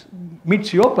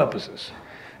meets your purposes.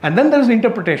 And then there is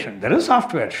interpretation. There is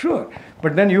software, sure,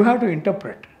 but then you have to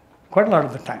interpret quite a lot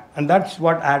of the time. And that's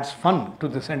what adds fun to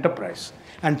this enterprise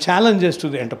and challenges to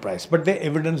the enterprise, but the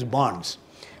evidence bonds.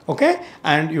 Okay,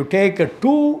 and you take a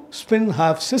 2-spin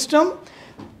half system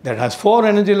that has 4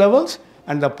 energy levels,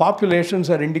 and the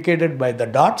populations are indicated by the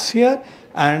dots here,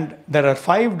 and there are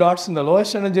 5 dots in the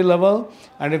lowest energy level,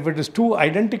 and if it is 2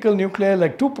 identical nuclei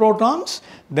like 2 protons,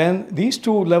 then these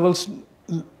 2 levels,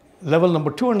 level number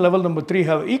 2 and level number 3,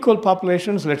 have equal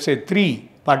populations, let's say 3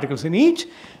 particles in each,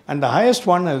 and the highest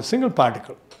one has a single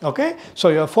particle. Okay, so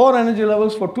you have 4 energy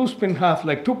levels for 2 spin half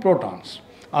like 2 protons,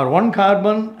 or 1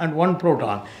 carbon and 1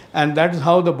 proton, and that is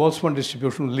how the Boltzmann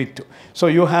distribution will lead to. So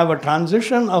you have a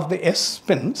transition of the S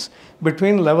spins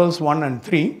between levels 1 and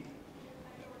 3.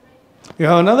 You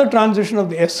have another transition of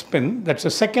the S spin, that's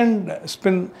the second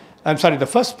spin, the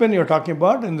first spin you're talking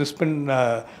about in the spin,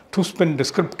 2-spin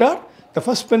descriptor. The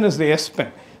first spin is the S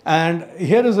spin. And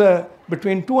here is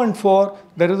between 2 and 4,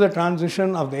 there is a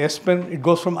transition of the S spin. It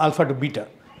goes from alpha to beta.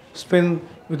 Spin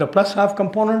with a plus half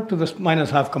component to the minus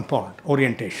half component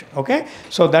orientation. Okay,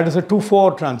 so that is a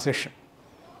 2-4 transition.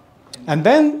 And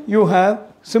then you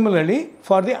have similarly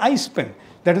for the I spin,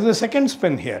 that is the second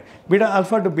spin here, beta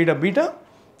alpha to beta beta,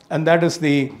 and that is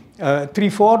the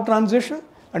 3-4 transition.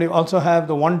 And you also have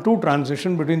the 1-2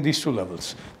 transition between these 2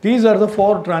 levels. These are the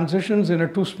 4 transitions in a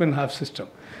 2-spin half system.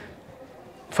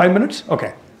 5 minutes?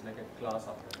 Okay.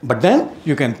 But then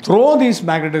you can throw these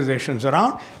magnetizations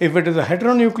around. If it is a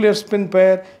heteronuclear spin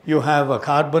pair, you have a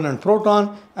carbon and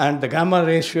proton, and the gamma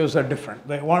ratios are different.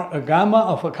 A gamma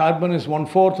of a carbon is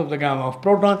 1/4 of the gamma of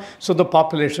proton, so the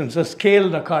populations are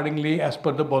scaled accordingly as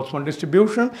per the Boltzmann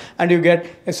distribution, and you get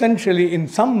essentially in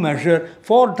some measure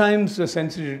 4 times the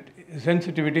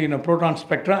sensitivity in a proton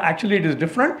spectra. Actually it is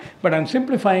different, but I'm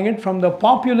simplifying it from the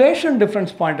population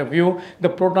difference point of view. The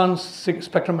proton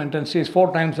spectrum intensity is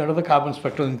 4 times that of the carbon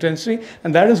spectral intensity,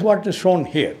 and that is what is shown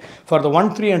here. For the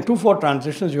 1-3 and 2-4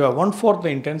 transitions, you have 1/4 the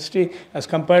intensity as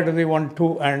compared to the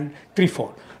 1-2 and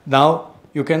 3-4. Now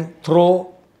you can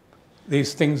throw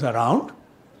these things around.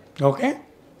 Okay,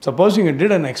 supposing you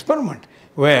did an experiment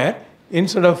where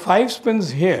instead of 5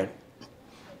 spins here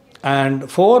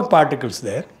and 4 particles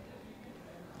there,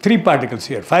 3 particles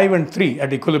here, 5 and 3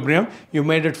 at equilibrium, you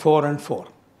made it 4 and 4.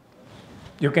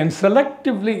 You can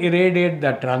selectively irradiate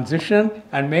that transition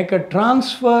and make a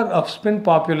transfer of spin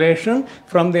population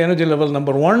from the energy level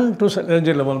number 1 to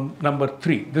energy level number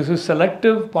 3. This is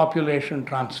selective population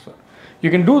transfer.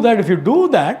 You can do that. If you do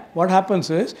that, what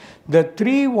happens is the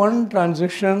 3-1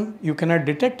 transition, you cannot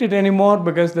detect it anymore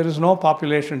because there is no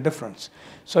population difference.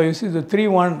 So you see the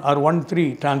 3-1 or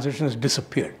 1-3 transition has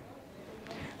disappeared.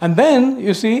 And then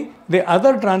you see the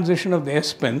other transition of the S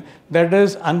spin that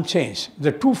is unchanged.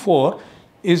 The 2-4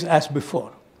 is as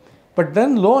before. But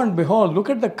then lo and behold, look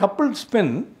at the coupled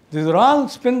spin. These are all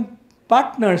spin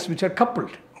partners which are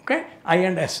coupled, okay, I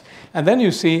and S. And then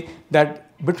you see that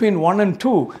between 1 and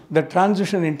 2, the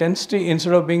transition intensity,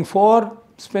 instead of being 4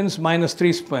 spins minus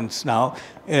 3 spins now,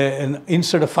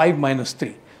 instead of 5 minus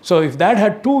 3. So if that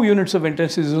had 2 units of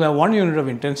intensity, this will have 1 unit of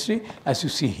intensity, as you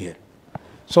see here.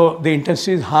 So the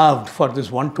intensity is halved for this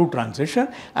 1-2 transition,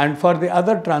 and for the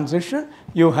other transition,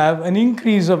 you have an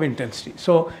increase of intensity.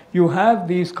 So you have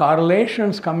these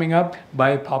correlations coming up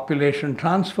by population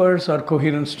transfers or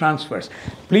coherence transfers.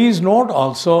 Please note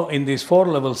also in these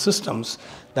 4-level systems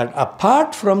that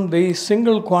apart from the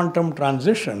single quantum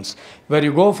transitions, where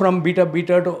you go from beta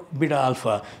beta to beta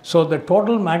alpha, so the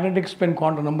total magnetic spin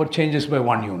quantum number changes by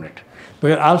 1 unit,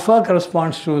 where alpha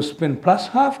corresponds to spin plus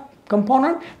half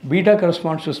component, beta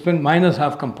corresponds to spin minus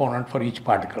half component for each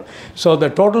particle. So the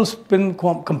total spin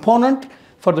component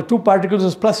for the 2 particles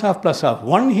is plus half,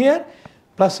 1 here,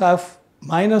 plus half,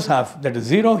 minus half, that is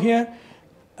 0 here,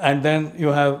 and then you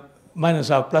have minus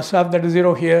half, plus half, that is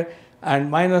 0 here,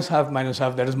 and minus half,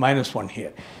 that is minus 1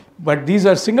 here. But these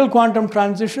are single quantum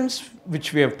transitions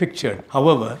which we have pictured.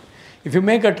 However, if you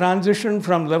make a transition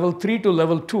from level 3 to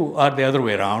level 2 or the other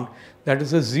way around, that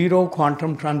is a 0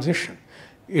 quantum transition.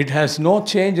 It has no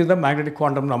change in the magnetic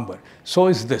quantum number. So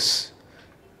is this.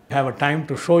 I have a time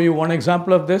to show you one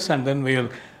example of this, and then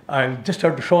I'll just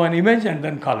have to show an image and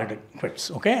then call it quits.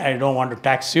 Okay? I don't want to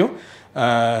tax you.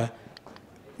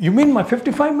 You mean my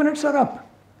 55 minutes are up?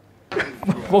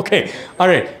 Okay, all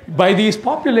right. By these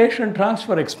population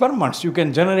transfer experiments, you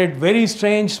can generate very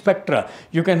strange spectra.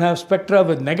 You can have spectra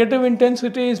with negative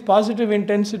intensities, positive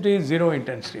intensities, zero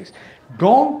intensities.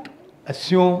 Don't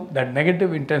assume that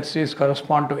negative intensities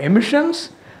correspond to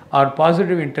emissions or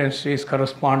positive intensities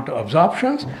correspond to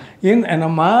absorptions. In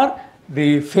NMR,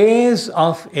 the phase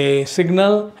of a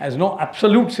signal has no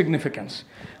absolute significance.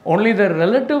 Only the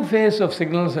relative phase of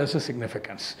signals has a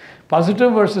significance.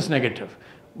 Positive versus negative.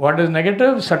 What is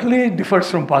negative subtly differs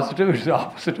from positive, it's the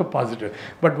opposite of positive.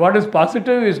 But what is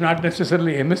positive is not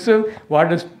necessarily emissive,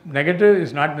 what is negative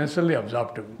is not necessarily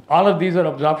absorptive. All of these are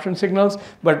absorption signals,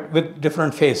 but with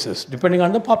different phases, depending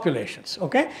on the populations,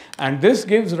 okay? And this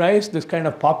gives rise, this kind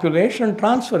of population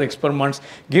transfer experiments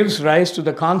gives rise to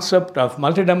the concept of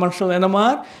multidimensional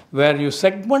NMR, where you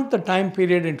segment the time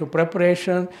period into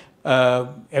preparation,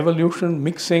 evolution,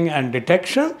 mixing and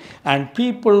detection, and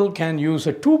people can use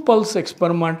a 2-pulse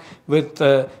experiment with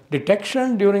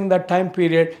detection during that time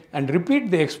period and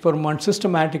repeat the experiment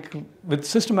with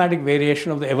systematic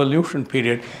variation of the evolution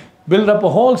period, build up a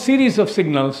whole series of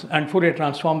signals and Fourier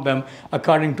transform them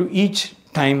according to each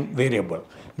time variable.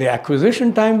 The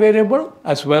acquisition time variable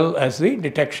as well as the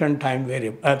detection time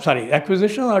variable,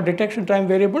 acquisition or detection time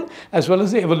variable as well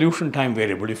as the evolution time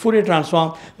variable. You Fourier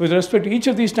transform with respect to each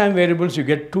of these time variables, you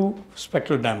get 2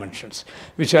 spectral dimensions,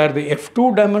 which are the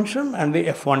F2 dimension and the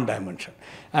F1 dimension.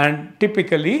 And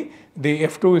typically, the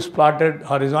F2 is plotted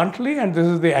horizontally, and this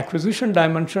is the acquisition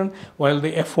dimension, while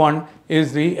the F1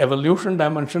 is the evolution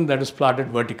dimension that is plotted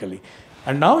vertically.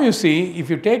 And now you see,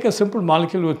 if you take a simple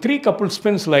molecule with 3 coupled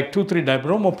spins like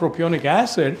 2,3-dibromopropionic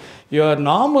acid, your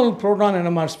normal proton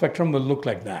NMR spectrum will look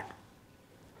like that.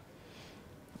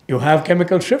 You have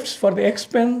chemical shifts for the X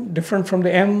spin, different from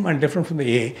the M and different from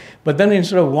the A. But then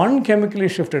instead of one chemically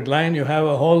shifted line, you have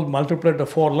a whole multiplet of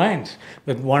 4 lines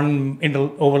with one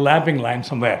overlapping line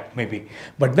somewhere, maybe.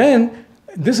 But then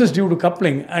this is due to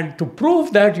coupling. And to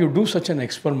prove that, you do such an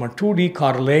experiment, 2D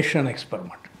correlation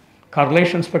experiment.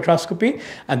 Correlation spectroscopy,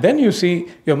 and then you see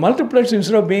your multiplets,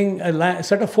 instead of being a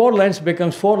set of 4 lines,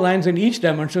 becomes 4 lines in each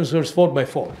dimension, so it's 4 by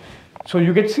 4. So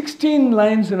you get 16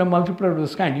 lines in a multiplet of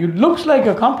this kind. It looks like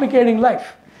a complicating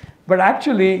life, but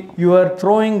actually you are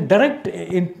throwing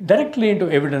directly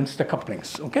into evidence the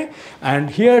couplings, okay? And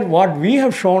here what we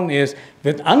have shown is,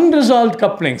 with unresolved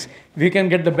couplings, we can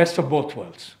get the best of both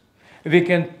worlds. We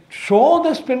can show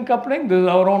the spin coupling, this is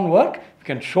our own work. We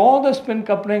can show the spin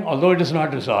coupling, although it is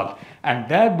not resolved, and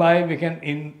thereby we can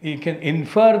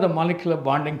infer the molecular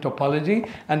bonding topology,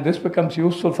 and this becomes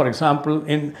useful. For example,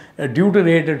 in a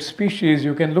deuterated species,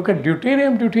 you can look at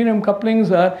deuterium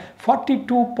couplings are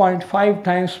 42.5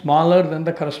 times smaller than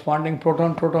the corresponding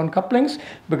proton-proton couplings,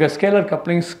 because scalar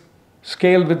couplings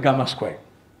scale with gamma squared.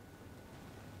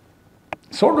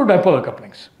 So do dipolar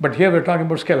couplings, but here we're talking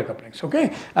about scalar couplings,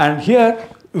 okay? And here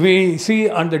we see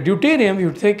on the deuterium,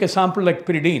 you take a sample like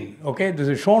pyridine, okay? This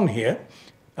is shown here,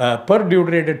 per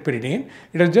deuterated pyridine.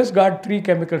 It has just got 3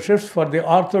 chemical shifts for the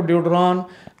orthodeuteron,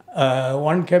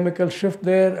 1 chemical shift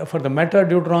there for the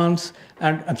metadeuterons,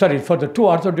 and I'm sorry, for the 2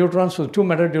 orthodeuterons, for the 2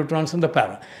 metadeuterons and the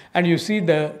para. And you see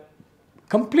the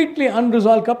completely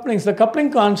unresolved couplings. The coupling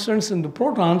constants in the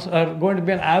protons are going to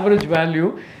be an average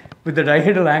value. With the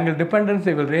dihedral angle dependence,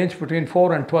 they will range between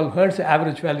 4 and 12 Hertz. The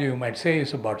average value, you might say,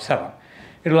 is about 7.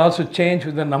 It will also change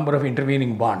with the number of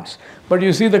intervening bonds. But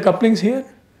you see the couplings here?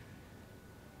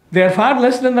 They are far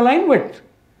less than the line width.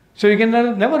 So you can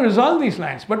never resolve these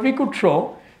lines. But we could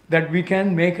show that we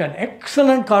can make an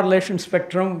excellent correlation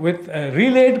spectrum with a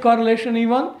relayed correlation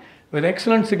even, with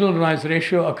excellent signal-to-noise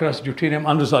ratio across deuterium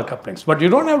unresolved couplings. But you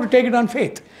don't have to take it on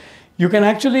faith. You can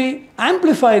actually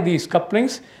amplify these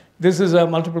couplings. This is a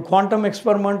multiple quantum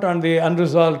experiment on the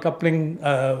unresolved coupling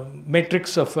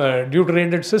matrix of a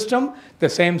deuterated system, the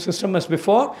same system as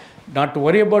before. Not to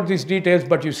worry about these details,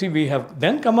 but you see we have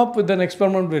then come up with an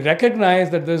experiment. We recognize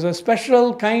that there's a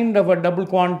special kind of a double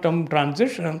quantum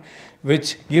transition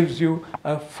which gives you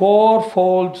a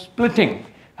 4-fold splitting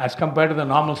as compared to the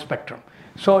normal spectrum.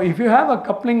 So if you have a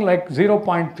coupling like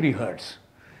 0.3 Hertz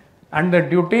and the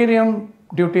deuterium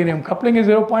coupling is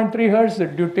 0.3 Hertz, the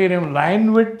deuterium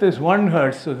line width is 1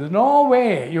 Hertz. So there's no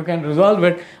way you can resolve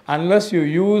it unless you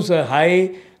use a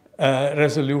high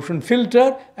resolution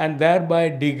filter and thereby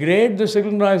degrade the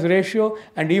signal-noise ratio,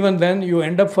 and even then you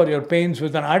end up for your pains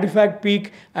with an artifact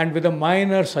peak and with a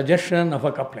minor suggestion of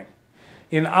a coupling.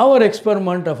 In our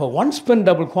experiment of a 1-spin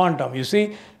double quantum, you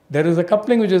see there is a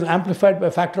coupling which is amplified by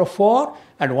a factor of 4,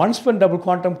 and 1-spin double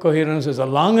quantum coherence is a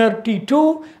longer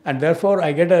T2, and therefore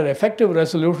I get an effective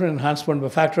resolution enhancement by a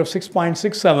factor of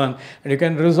 6.67, and you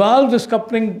can resolve this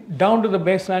coupling down to the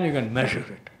baseline, you can measure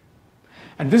it.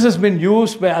 And this has been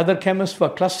used by other chemists for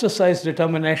cluster size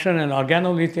determination and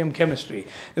organolithium chemistry.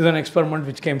 This is an experiment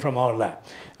which came from our lab.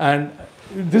 And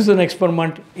this is an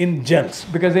experiment in gels,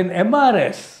 because in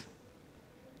MRS,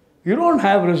 you don't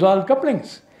have resolved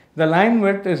couplings. The line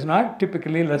width is not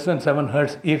typically less than 7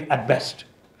 Hertz if at best.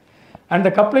 And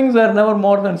the couplings are never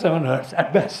more than 7 Hertz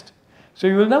at best. So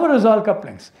you will never resolve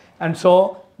couplings. And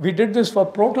so we did this for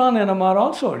proton NMR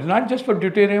also. It's not just for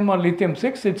deuterium or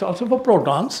lithium-6, it's also for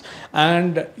protons.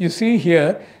 And you see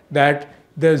here that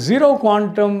the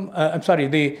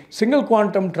the single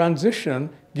quantum transition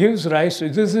gives rise to,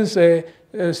 this is a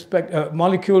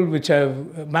molecule which I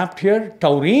have mapped here,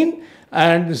 taurine,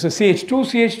 and it's a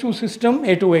CH2 system,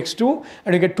 A2X2,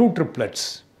 and you get 2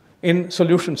 triplets in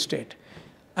solution state.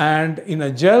 And in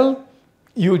a gel,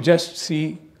 you just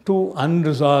see 2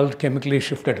 unresolved chemically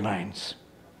shifted lines.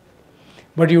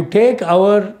 But you take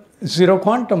our zero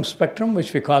quantum spectrum,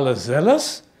 which we call as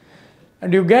zealous,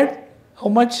 and you get how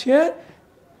much here?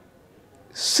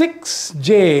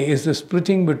 6J is the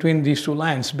splitting between these 2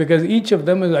 lines, because each of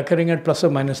them is occurring at plus or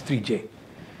minus 3J.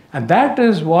 And that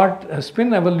is what a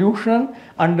spin evolution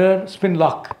under spin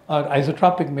lock or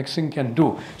isotropic mixing can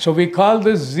do. So we call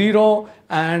this zero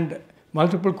and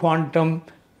multiple quantum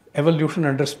evolution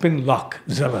under spin lock,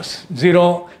 zealous.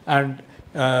 Zero and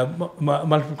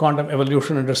multiple quantum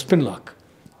evolution under spin lock.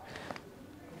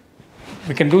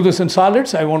 We can do this in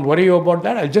solids. I won't worry you about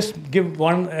that. I'll just give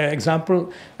one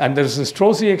example. And there's a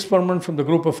Strozzi experiment from the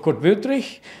group of Kurt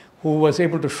Wüthrich, who was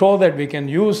able to show that we can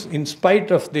use, in spite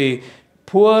of the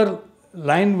poor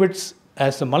line widths,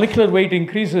 as the molecular weight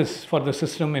increases for the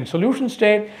system in solution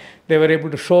state, they were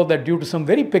able to show that due to some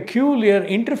very peculiar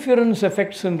interference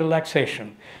effects in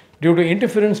relaxation, due to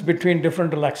interference between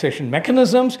different relaxation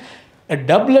mechanisms, a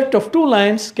doublet of 2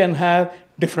 lines can have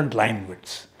different line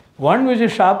widths. One which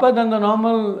is sharper than the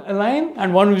normal line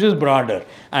and one which is broader.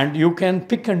 And you can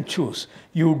pick and choose.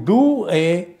 You do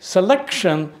a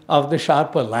selection of the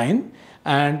sharper line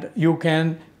and you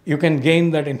can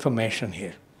gain that information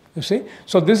here. You see?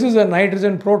 So this is a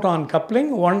nitrogen proton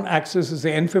coupling. One axis is the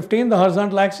N15, the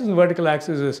horizontal axis, the vertical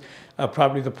axis is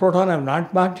probably the proton. I have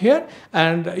not marked here.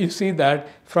 And you see that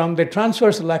from the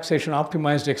transverse relaxation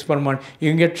optimized experiment,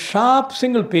 you can get sharp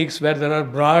single peaks where there are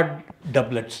broad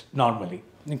doublets normally.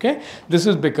 Okay? This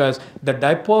is because the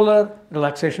dipolar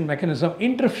relaxation mechanism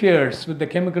interferes with the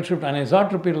chemical shift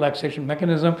anisotropy relaxation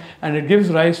mechanism, and it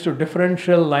gives rise to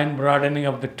differential line broadening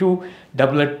of the 2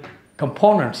 doublet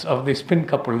components of the spin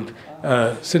coupled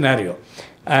scenario.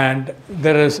 And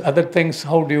there is other things.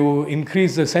 How do you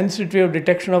increase the sensitivity of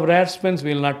detection of rare spins?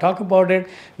 We will not talk about it.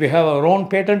 We have our own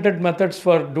patented methods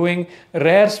for doing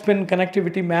rare spin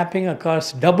connectivity mapping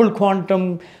across double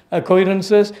quantum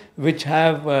coherences, which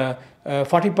have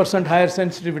 40% higher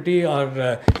sensitivity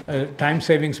or time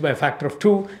savings by a factor of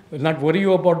 2. Will not worry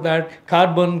you about that.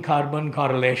 Carbon-carbon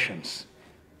correlations.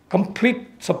 Complete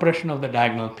suppression of the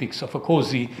diagonal peaks of a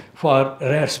COSY for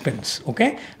rare spins,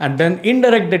 okay? And then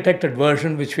indirect detected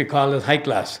version, which we call as high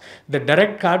class. The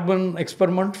direct carbon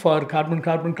experiment for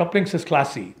carbon-carbon couplings is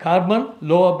class C. Carbon,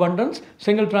 low abundance,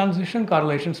 single transition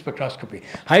correlation spectroscopy.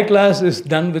 High class is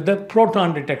done with the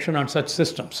proton detection on such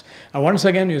systems. And once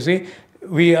again, you see,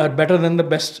 we are better than the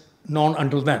best known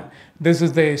until then. This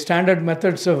is the standard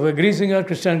methods of Griesinger,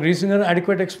 Christian Griesinger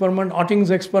adequate experiment,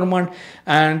 Otting's experiment,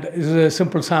 and this is a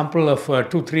simple sample of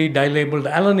 2,3 dilabeled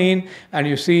alanine, and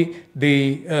you see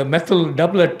the methyl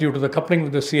doublet due to the coupling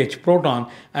with the CH proton,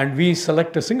 and we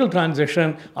select a single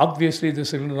transition. Obviously, the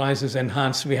signal noise is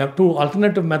enhanced. We have 2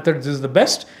 alternative methods. This is the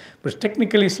best, but it's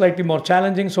technically slightly more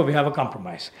challenging, so we have a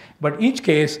compromise. But each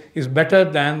case is better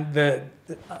than the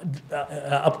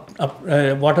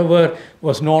whatever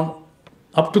was known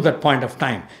up to that point of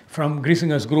time from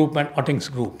Griesinger's group and Otting's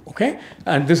group, okay?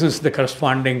 And this is the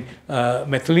corresponding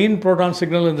methylene proton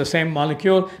signal in the same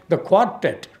molecule. The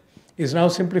quartet is now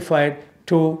simplified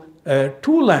to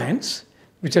 2 lines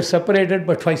which are separated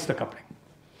by twice the coupling.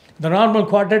 The normal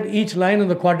quartet, each line in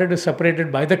the quartet is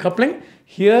separated by the coupling.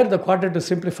 Here the quartet is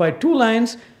simplified 2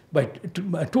 lines,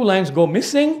 but 2 lines go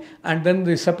missing, and then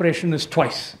the separation is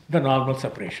twice the normal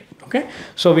separation, okay?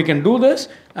 So we can do this,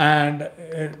 and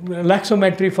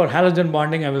laxometry for halogen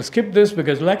bonding, I will skip this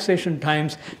because relaxation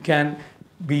times can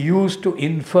be used to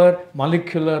infer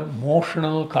molecular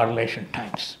motional correlation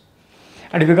times.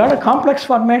 And if you got a complex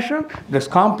formation, this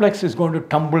complex is going to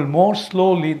tumble more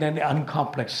slowly than the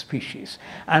uncomplex species.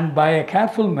 And by a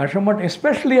careful measurement,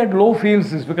 especially at low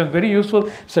fields, this becomes very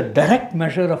useful. It's a direct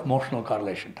measure of motional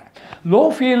correlation time.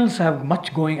 Low fields have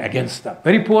much going against them.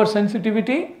 Very poor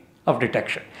sensitivity, of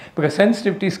detection, because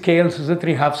sensitivity scales to the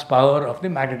 3/2 power of the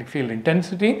magnetic field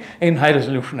intensity in high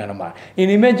resolution NMR. In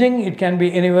imaging, it can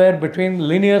be anywhere between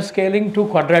linear scaling to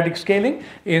quadratic scaling.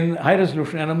 In high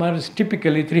resolution NMR is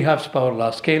typically 3/2 power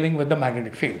law scaling with the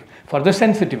magnetic field for the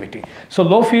sensitivity. So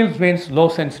low fields means low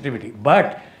sensitivity,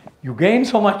 but you gain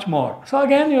so much more. So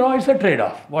again, it's a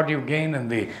trade-off. What you gain and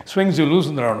the swings you lose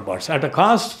in the roundabouts. At a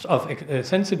cost of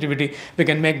sensitivity, we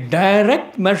can make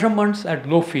direct measurements at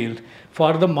low field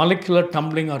for the molecular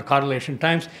tumbling or correlation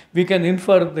times. We can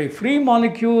infer the free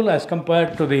molecule as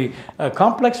compared to the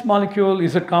complex molecule.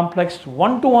 Is it complex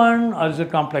 1:1 or is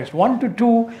it complex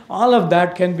 1:2? All of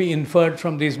that can be inferred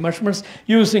from these measurements.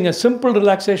 Using a simple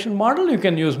relaxation model, you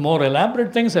can use more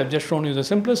elaborate things. I've just shown you the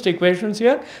simplest equations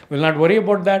here. We'll not worry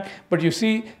about that. But you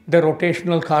see the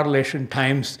rotational correlation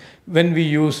times when we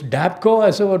use Dept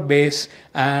as our base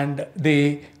and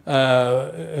the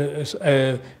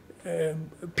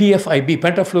PFIB,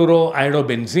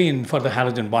 pentafluoroiodobenzene, for the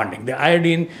halogen bonding. The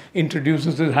iodine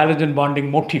introduces the halogen bonding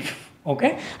motif,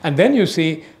 okay? And then you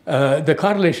see the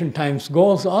correlation times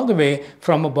goes all the way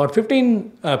from about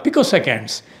 15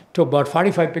 picoseconds to about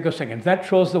 45 picoseconds. That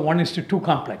shows the 1:2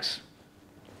 complex.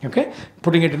 Okay,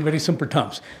 putting it in very simple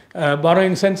terms.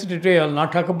 Borrowing sensitivity, I'll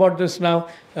not talk about this now.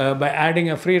 By adding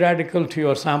a free radical to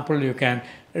your sample, you can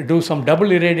do some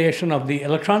double irradiation of the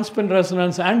electron spin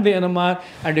resonance and the NMR,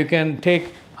 and you can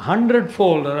take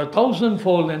 100-fold or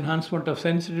 1,000-fold enhancement of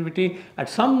sensitivity at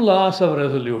some loss of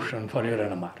resolution for your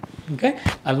NMR. Okay,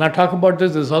 I'll not talk about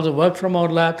this. This is also work from our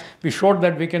lab. We showed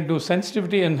that we can do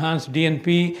sensitivity enhanced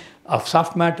DNP of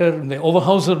soft matter in the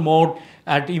Overhauser mode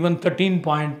at even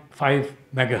 13.5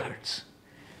 megahertz.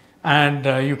 And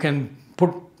you can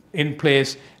put in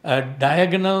place a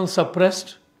diagonal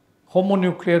suppressed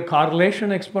homonuclear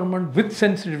correlation experiment with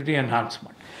sensitivity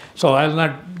enhancement. So I'll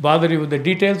not bother you with the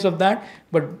details of that,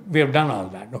 but we have done all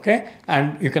that, okay?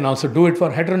 And you can also do it for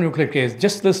heteronuclear case.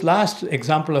 Just this last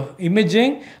example of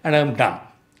imaging, and I'm done,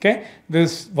 okay?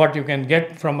 This is what you can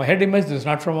get from a head image. This is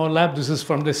not from our lab. This is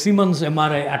from the Siemens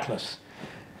MRI Atlas.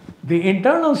 The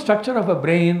internal structure of a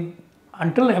brain,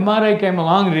 until MRI came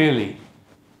along really,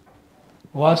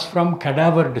 was from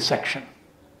cadaver dissection.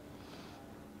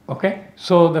 Okay,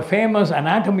 so the famous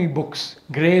anatomy books,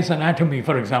 Gray's Anatomy,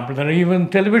 for example, there are even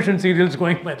television serials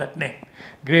going by that name,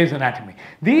 Gray's Anatomy.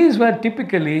 These were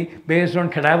typically based on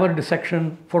cadaver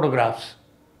dissection photographs.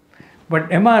 But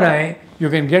MRI, you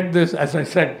can get this, as I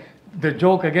said, the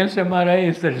joke against MRI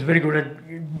is that it's very good at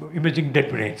imaging dead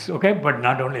brains, okay? But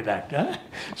not only that. Huh?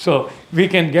 So we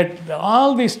can get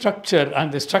all the structure,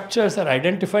 and the structures are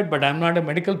identified, but I'm not a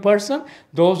medical person.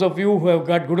 Those of you who have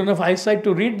got good enough eyesight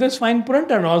to read this fine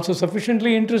print and also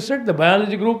sufficiently interested, the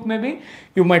biology group maybe,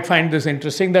 you might find this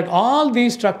interesting, that all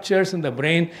these structures in the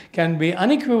brain can be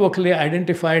unequivocally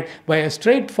identified by a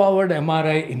straightforward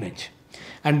MRI image.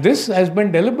 And this has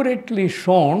been deliberately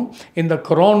shown in the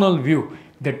coronal view.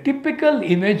 The typical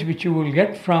image which you will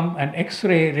get from an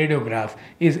X-ray radiograph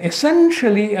is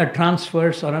essentially a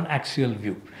transverse or an axial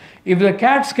view. If the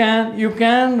CAT scan, you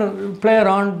can play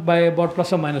around by about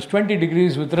plus or minus 20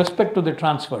 degrees with respect to the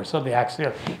transverse or the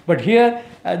axial. But here,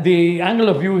 the angle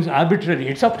of view is arbitrary.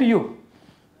 It's up to you.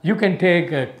 You can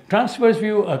take a transverse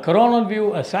view, a coronal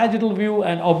view, a sagittal view,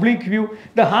 an oblique view.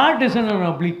 The heart is in an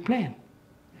oblique plane.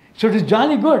 So it is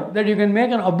jolly good that you can make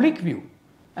an oblique view.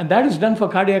 And that is done for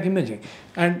cardiac imaging.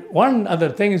 And one other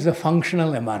thing is the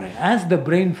functional MRI. As the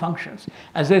brain functions,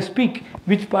 as I speak,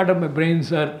 which part of my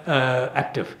brains are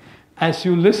active? As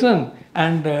you listen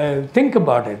and think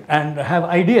about it and have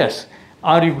ideas,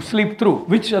 or you sleep through,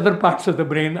 which other parts of the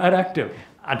brain are active?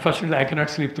 Unfortunately, I cannot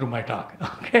sleep through my talk.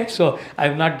 Okay, so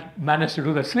I've not managed to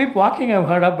do that. Sleepwalking I've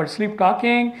heard of, but sleep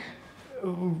talking,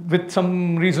 with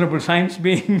some reasonable science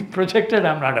being projected,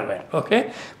 I'm not aware,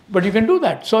 okay? But you can do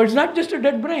that. So it's not just a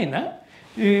dead brain. Huh?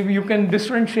 You can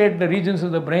differentiate the regions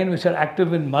of the brain which are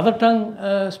active in mother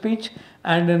tongue speech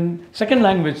and in second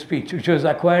language speech, which was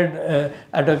acquired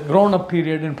at a grown-up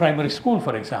period in primary school,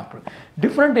 for example.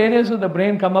 Different areas of the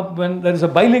brain come up when there is a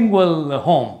bilingual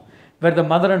home, where the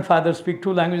mother and father speak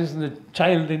two languages and the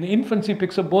child in infancy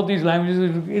picks up both these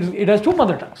languages. It has two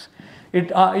mother tongues.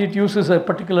 It uses a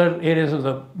particular areas of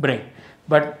the brain.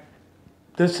 But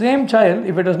the same child,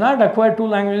 if it does not acquire two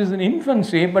languages in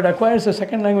infancy, but acquires a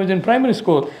second language in primary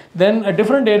school, then a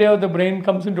different area of the brain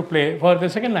comes into play for the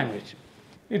second language.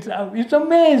 It's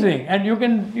amazing, and you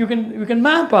can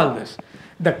map all this.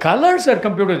 The colors are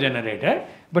computer generated,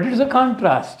 but it is a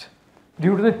contrast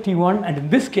due to the T1 and in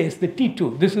this case the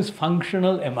T2. This is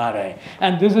functional MRI,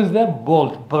 and this is the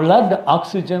BOLT, blood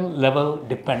oxygen level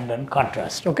dependent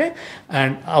contrast. Okay,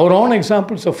 and our own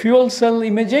examples of fuel cell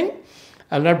imaging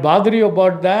I'll not bother you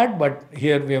about that, but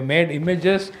here we have made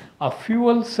images of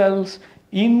fuel cells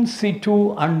in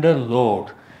situ under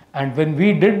load. And when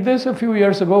we did this a few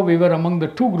years ago, we were among the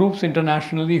 2 groups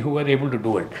internationally who were able to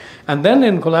do it. And then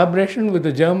in collaboration with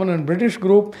the German and British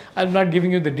group, I'm not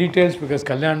giving you the details because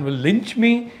Kalyan will lynch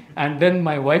me, and then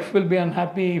my wife will be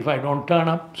unhappy if I don't turn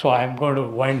up, so I'm going to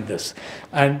wind this.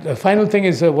 And the final thing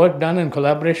is work done in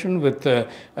collaboration with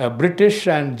British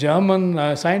and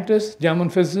German scientists, German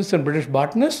physicists and British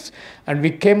botanists, and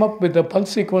we came up with a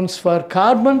pulse sequence for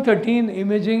carbon-13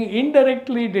 imaging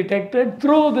indirectly detected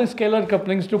through the scalar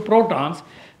couplings to protons,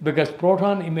 because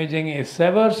proton imaging is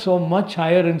ever so much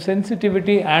higher in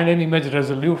sensitivity and in image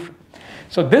resolution.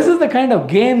 So this is the kind of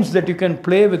games that you can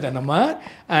play with NMR,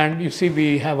 and you see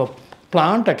we have a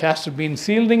plant, a castor bean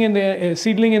seedling in the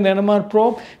NMR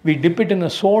probe. We dip it in a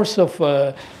source of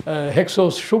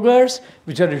hexose sugars,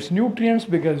 which are its nutrients,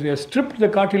 because we have stripped the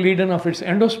cotyledon of its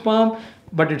endosperm,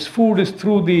 but its food is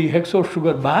through the hexose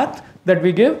sugar bath that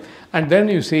we give. And then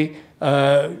you see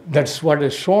that's what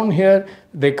is shown here.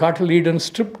 The cotyledon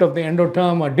stripped of the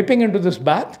endoterm are dipping into this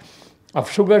bath of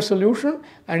sugar solution,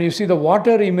 and you see the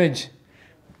water image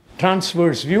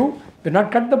transverse view. We've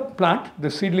not cut the plant. The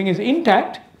seedling is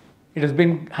intact. It has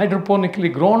been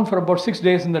hydroponically grown for about 6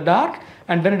 days in the dark,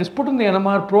 and then it is put in the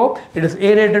NMR probe. It is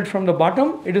aerated from the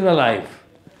bottom. It is alive.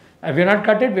 We have not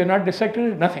cut it. We have not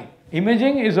dissected it. Nothing.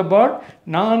 Imaging is about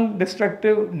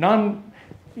non-destructive,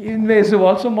 non-invasive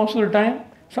also most of the time.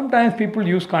 Sometimes people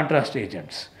use contrast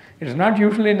agents. It is not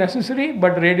usually necessary,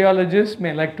 but radiologists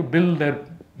may like to bill their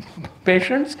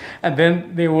patients, and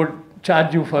then they would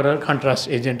charge you for a contrast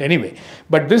agent anyway.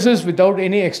 But this is without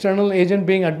any external agent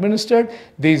being administered.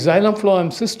 The xylem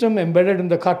phloem system embedded in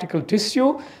the cortical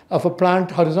tissue of a plant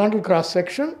horizontal cross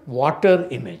section, water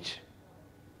image.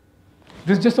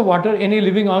 This is just the water. Any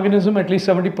living organism, at least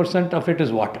 70% of it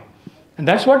is water. And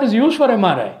that's what is used for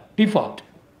MRI, default,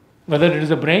 whether it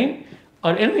is a brain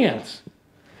or anything else.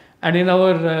 And in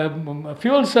our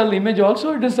fuel cell image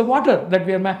also, it is the water that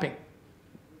we are mapping.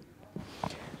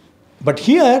 But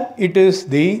here it is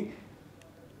the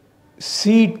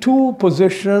C2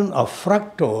 position of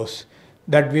fructose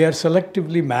that we are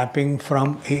selectively mapping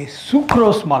from a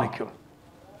sucrose molecule.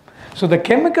 So the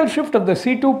chemical shift of the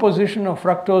C2 position of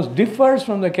fructose differs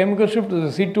from the chemical shift of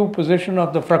the C2 position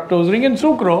of the fructose ring in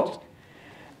sucrose,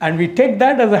 and we take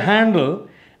that as a handle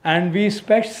and we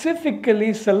specifically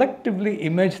selectively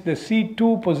image the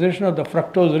C2 position of the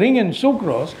fructose ring in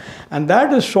sucrose, and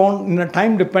that is shown in a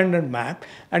time dependent map.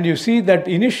 And you see that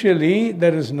initially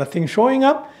there is nothing showing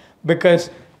up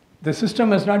because the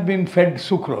system has not been fed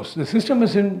sucrose. The system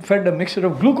is fed a mixture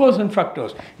of glucose and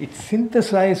fructose. It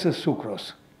synthesizes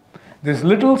sucrose. This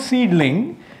little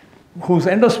seedling whose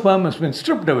endosperm has been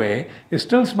stripped away is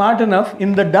still smart enough.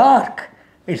 In the dark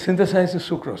it synthesizes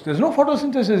sucrose. There's no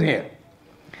photosynthesis here.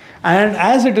 And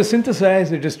as it is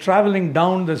synthesized, it is traveling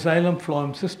down the xylem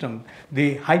phloem system,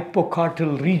 the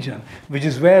hypocortical region, which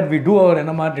is where we do our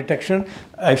NMR detection.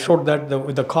 I showed that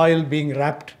with the coil being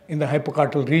wrapped in the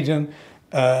hypocortical region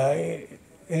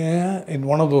in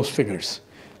one of those figures.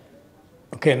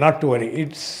 Okay, not to worry.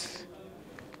 It's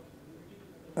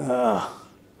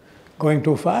going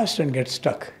too fast and gets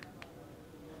stuck.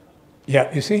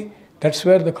 Yeah, you see, that's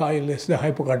where the coil is, the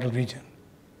hypocortical region.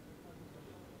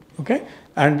 Okay,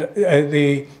 and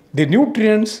the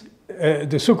nutrients,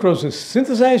 the sucrose is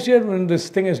synthesized here when this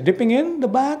thing is dipping in the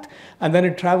bath, and then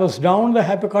it travels down the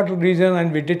hypocortical region,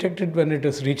 and we detect it when it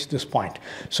has reached this point.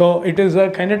 So it is a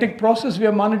kinetic process we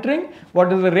are monitoring.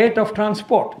 What is the rate of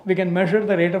transport? We can measure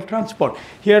the rate of transport.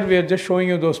 Here we are just showing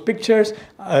you those pictures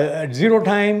at 0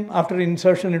 time after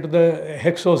insertion into the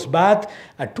hexose bath,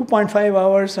 at 2.5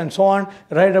 hours and so on,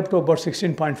 right up to about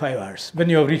 16.5 hours when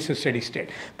you have reached a steady state.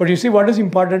 But you see, what is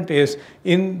important is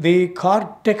in the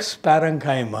cortex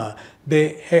parenchyma,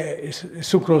 the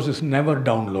sucrose is never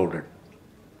downloaded.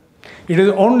 It is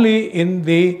only in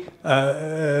the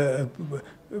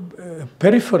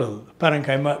peripheral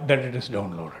parenchyma that it is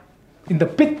downloaded. In the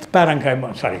pith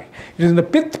parenchyma, sorry, it is in the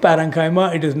pith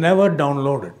parenchyma, it is never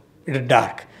downloaded. It is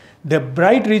dark. The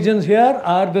bright regions here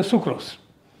are the sucrose.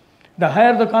 The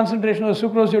higher the concentration of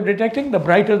sucrose you're detecting, the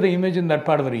brighter the image in that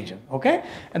part of the region. Okay?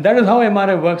 And that is how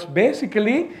MRI works.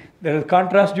 Basically, there is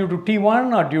contrast due to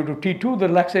T1 or due to T2, the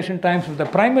relaxation times with the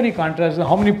primary contrast,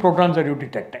 how many protons are you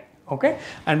detecting? Okay?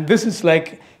 And this is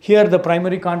like here the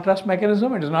primary contrast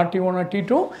mechanism, it is not T1 or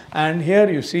T2, and here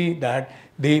you see that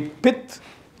the pith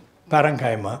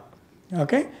parenchyma,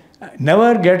 okay,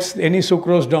 never gets any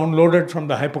sucrose downloaded from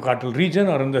the hypocortical region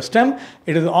or in the stem.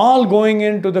 It is all going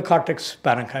into the cortex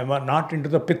parenchyma, not into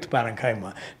the pith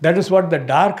parenchyma. That is what the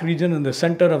dark region in the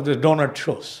center of the donut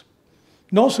shows.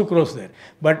 No sucrose there.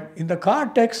 But in the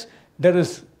cortex, there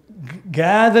is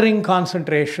gathering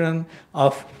concentration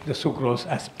of the sucrose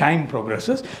as time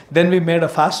progresses. Then we made a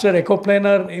faster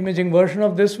echoplanar imaging version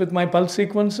of this with my pulse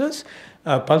sequences,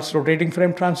 pulse rotating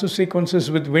frame transfer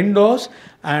sequences with windows,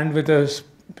 and with a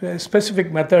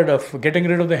specific method of getting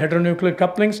rid of the heteronuclear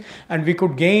couplings, and we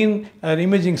could gain an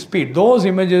imaging speed. Those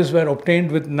images were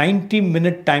obtained with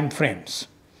 90-minute time frames.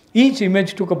 Each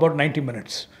image took about 90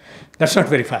 minutes. That's not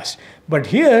very fast. But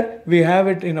here we have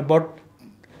it in about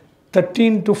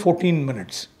 13 to 14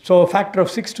 minutes. So a factor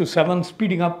of 6 to 7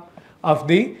 speeding up of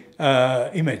the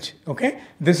image. Okay,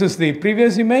 this is the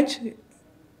previous image,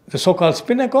 the so-called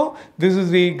spin echo. This is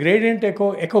the gradient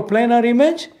echo, echoplanar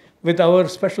image with our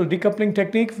special decoupling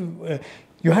technique.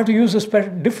 You have to use a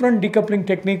different decoupling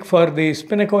technique for the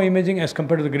spin echo imaging as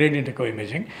compared to the gradient echo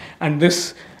imaging. And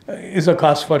this is a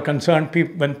cause for concern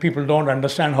when people don't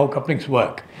understand how couplings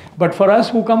work. But for us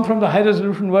who come from the high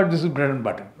resolution world, this is bread and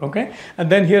butter, okay?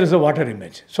 And then here is a water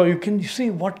image. So you can see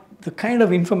what the kind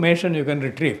of information you can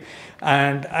retrieve.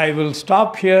 And I will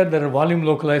stop here. There are volume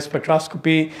localized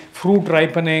spectroscopy, fruit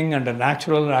ripening under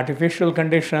natural and artificial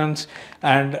conditions,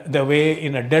 and the way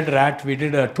in a dead rat we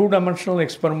did a two-dimensional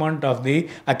experiment of the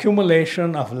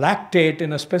accumulation of lactate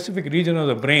in a specific region of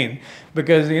the brain,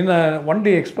 because in a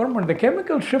 1D experiment the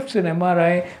chemical shifts in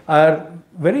MRI are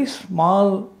very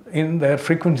small in their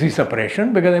frequency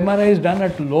separation, because MRI is done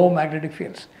at low magnetic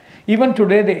fields. Even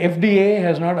today, the FDA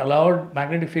has not allowed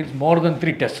magnetic fields more than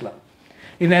 3 Tesla.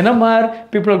 In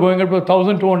NMR, people are going up to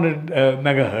 1200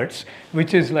 megahertz,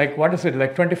 which is like, what is it,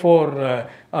 like 24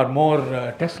 or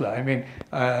more Tesla. I mean,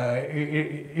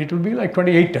 it will be like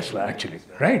 28 Tesla actually,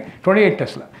 right? 28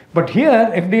 Tesla. But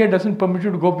here, FDA doesn't permit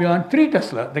you to go beyond 3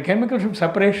 Tesla. The chemical shift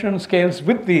separation scales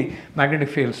with the magnetic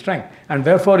field strength. And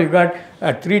therefore, you got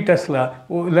at 3 Tesla,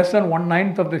 less than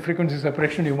 1/9 of the frequency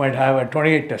separation you might have at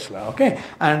 28 Tesla, okay?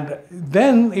 And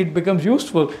then it becomes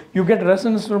useful. You get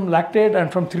resonance from lactate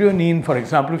and from threonine, for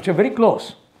example, which are very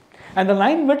close. And the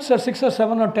line widths are 6 or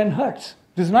 7 or 10 hertz.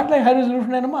 This is not like high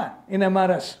resolution NMR in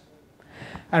MRS.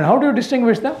 And how do you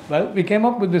distinguish them? Well, we came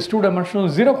up with this two-dimensional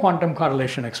zero quantum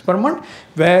correlation experiment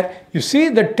where you see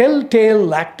the telltale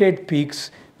lactate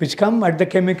peaks which come at the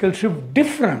chemical shift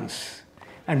difference.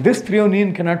 And this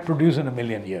threonine cannot produce in a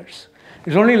million years.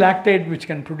 It's only lactate which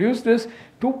can produce this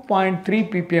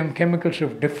 2.3 ppm chemical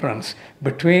shift difference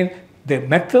between the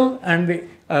methyl and the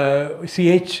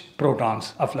CH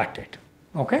protons of lactate.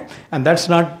 Okay, and that's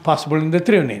not possible in the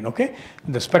threonine. Okay,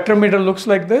 the spectrometer looks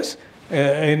like this.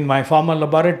 In my former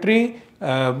laboratory,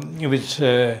 which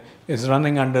is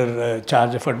running under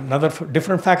charge of another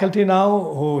different faculty now,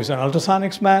 who is an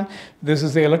ultrasonics man. This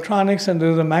is the electronics and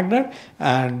this is the magnet,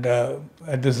 and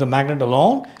this is the magnet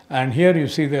alone. And here you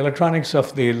see the electronics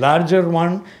of the larger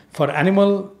one for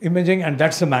animal imaging, and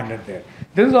that's the magnet there.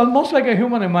 This is almost like a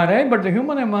human MRI, but the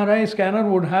human MRI scanner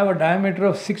would have a diameter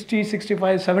of 60,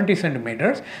 65, 70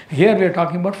 centimeters. Here we are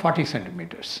talking about 40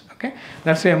 centimeters. Okay,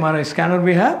 that's the MRI scanner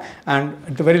we have. And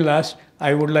at the very last,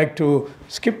 I would like to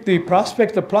skip the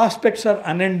prospects. The prospects are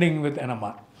unending with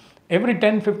NMR. Every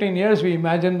 10, 15 years, we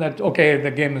imagine that, okay,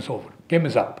 the game is over, game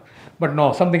is up. But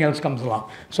no, something else comes along.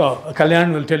 So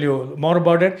Kalyan will tell you more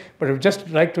about it, but I would just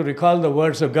like to recall the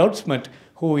words of Goudsmit,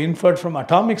 who inferred from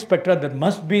atomic spectra that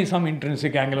must be some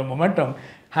intrinsic angular momentum.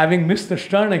 Having missed the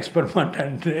Stern experiment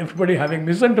and everybody having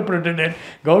misinterpreted it,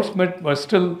 Goudsmit was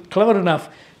still clever enough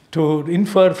to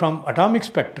infer from atomic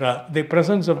spectra the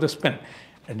presence of the spin.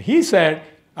 And he said,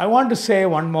 I want to say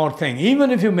one more thing. Even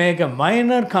if you make a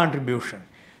minor contribution,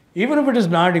 even if it is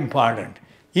not important,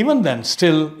 even then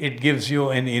still it gives you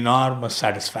an enormous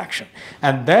satisfaction.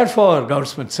 And therefore,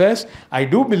 Goudsmit says, I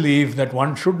do believe that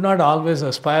one should not always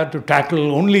aspire to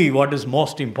tackle only what is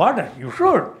most important. You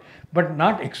should, but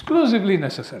not exclusively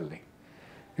necessarily.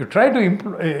 You try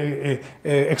to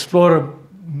explore a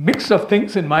mix of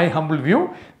things, in my humble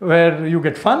view, where you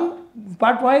get fun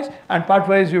part-wise, and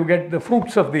part-wise you get the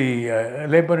fruits of the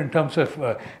labor in terms of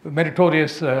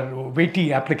meritorious,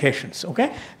 weighty applications.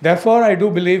 Okay. Therefore, I do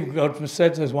believe, Goudsmit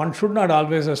says, as one should not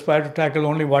always aspire to tackle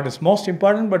only what is most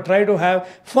important, but try to have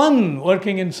fun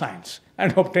working in science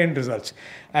and obtain results.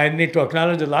 I need to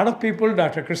acknowledge a lot of people,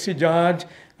 Dr. Christy George,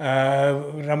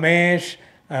 Ramesh,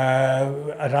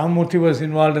 Ramamurthy was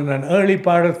involved in an early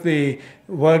part of the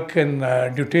work in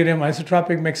deuterium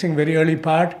isotropic mixing, very early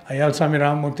part. Ayalsami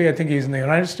Ramamurthy, I think he's in the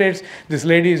United States. This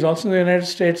lady is also in the United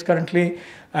States currently.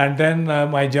 And then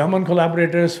my German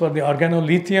collaborators for the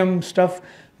organolithium stuff,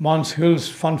 Mons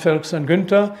Hüls, von Felks and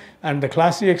Günther, and the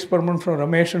classy experiment from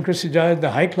Ramesh and Christy George,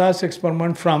 the high class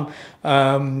experiment from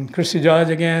Christy George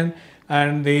again,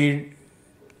 and the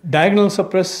diagonal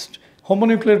suppressed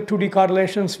homonuclear 2D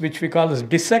correlations, which we call as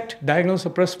DISSECT, diagonal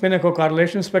suppressed spin echo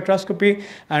correlation spectroscopy,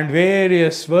 and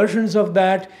various versions of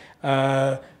that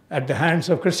at the hands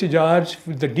of Christy George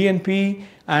with the DNP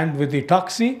and with the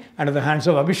TOXI, and at the hands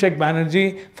of Abhishek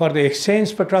Banerjee for the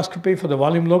exchange spectroscopy, for the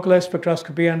volume localized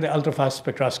spectroscopy and the ultrafast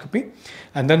spectroscopy.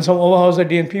 And then some Overhauser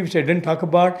DNP, which I didn't talk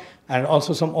about, and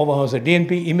also some Overhauser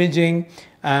DNP imaging.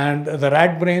 And the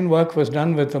rat brain work was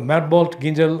done with Merbolt,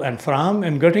 Ginzel, and Fram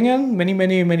in Göttingen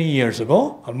many years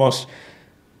ago, almost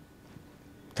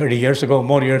 30 years ago,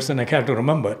 more years than I care to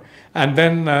remember. And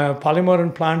then polymer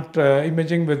and plant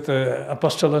imaging with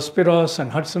Apostolo Spiros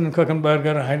and Hudson and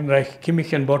Kuchenberger, Heinrich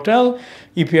Kimmich and Bortel,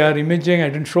 EPR imaging, I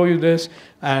didn't show you this,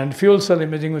 and fuel cell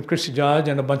imaging with Christy George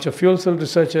and a bunch of fuel cell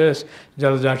researchers,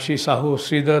 Jalajashi, Sahu,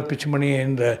 Sridhar, Pichmani,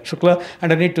 and Shukla.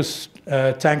 And I need to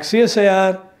thank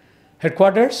CSIR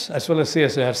headquarters as well as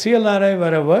CSIR CLRI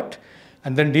where I worked,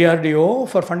 and then DRDO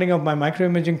for funding of my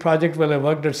microimaging project where I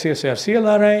worked at CSIR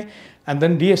CLRI, and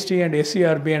then DST and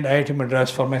ACRB and IIT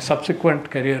Madras for my subsequent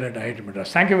career at IIT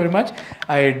Madras. Thank you very much.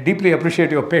 I deeply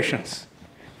appreciate your patience.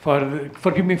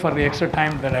 Forgive me for the extra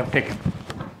time that I've taken.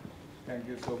 Thank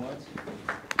you so much.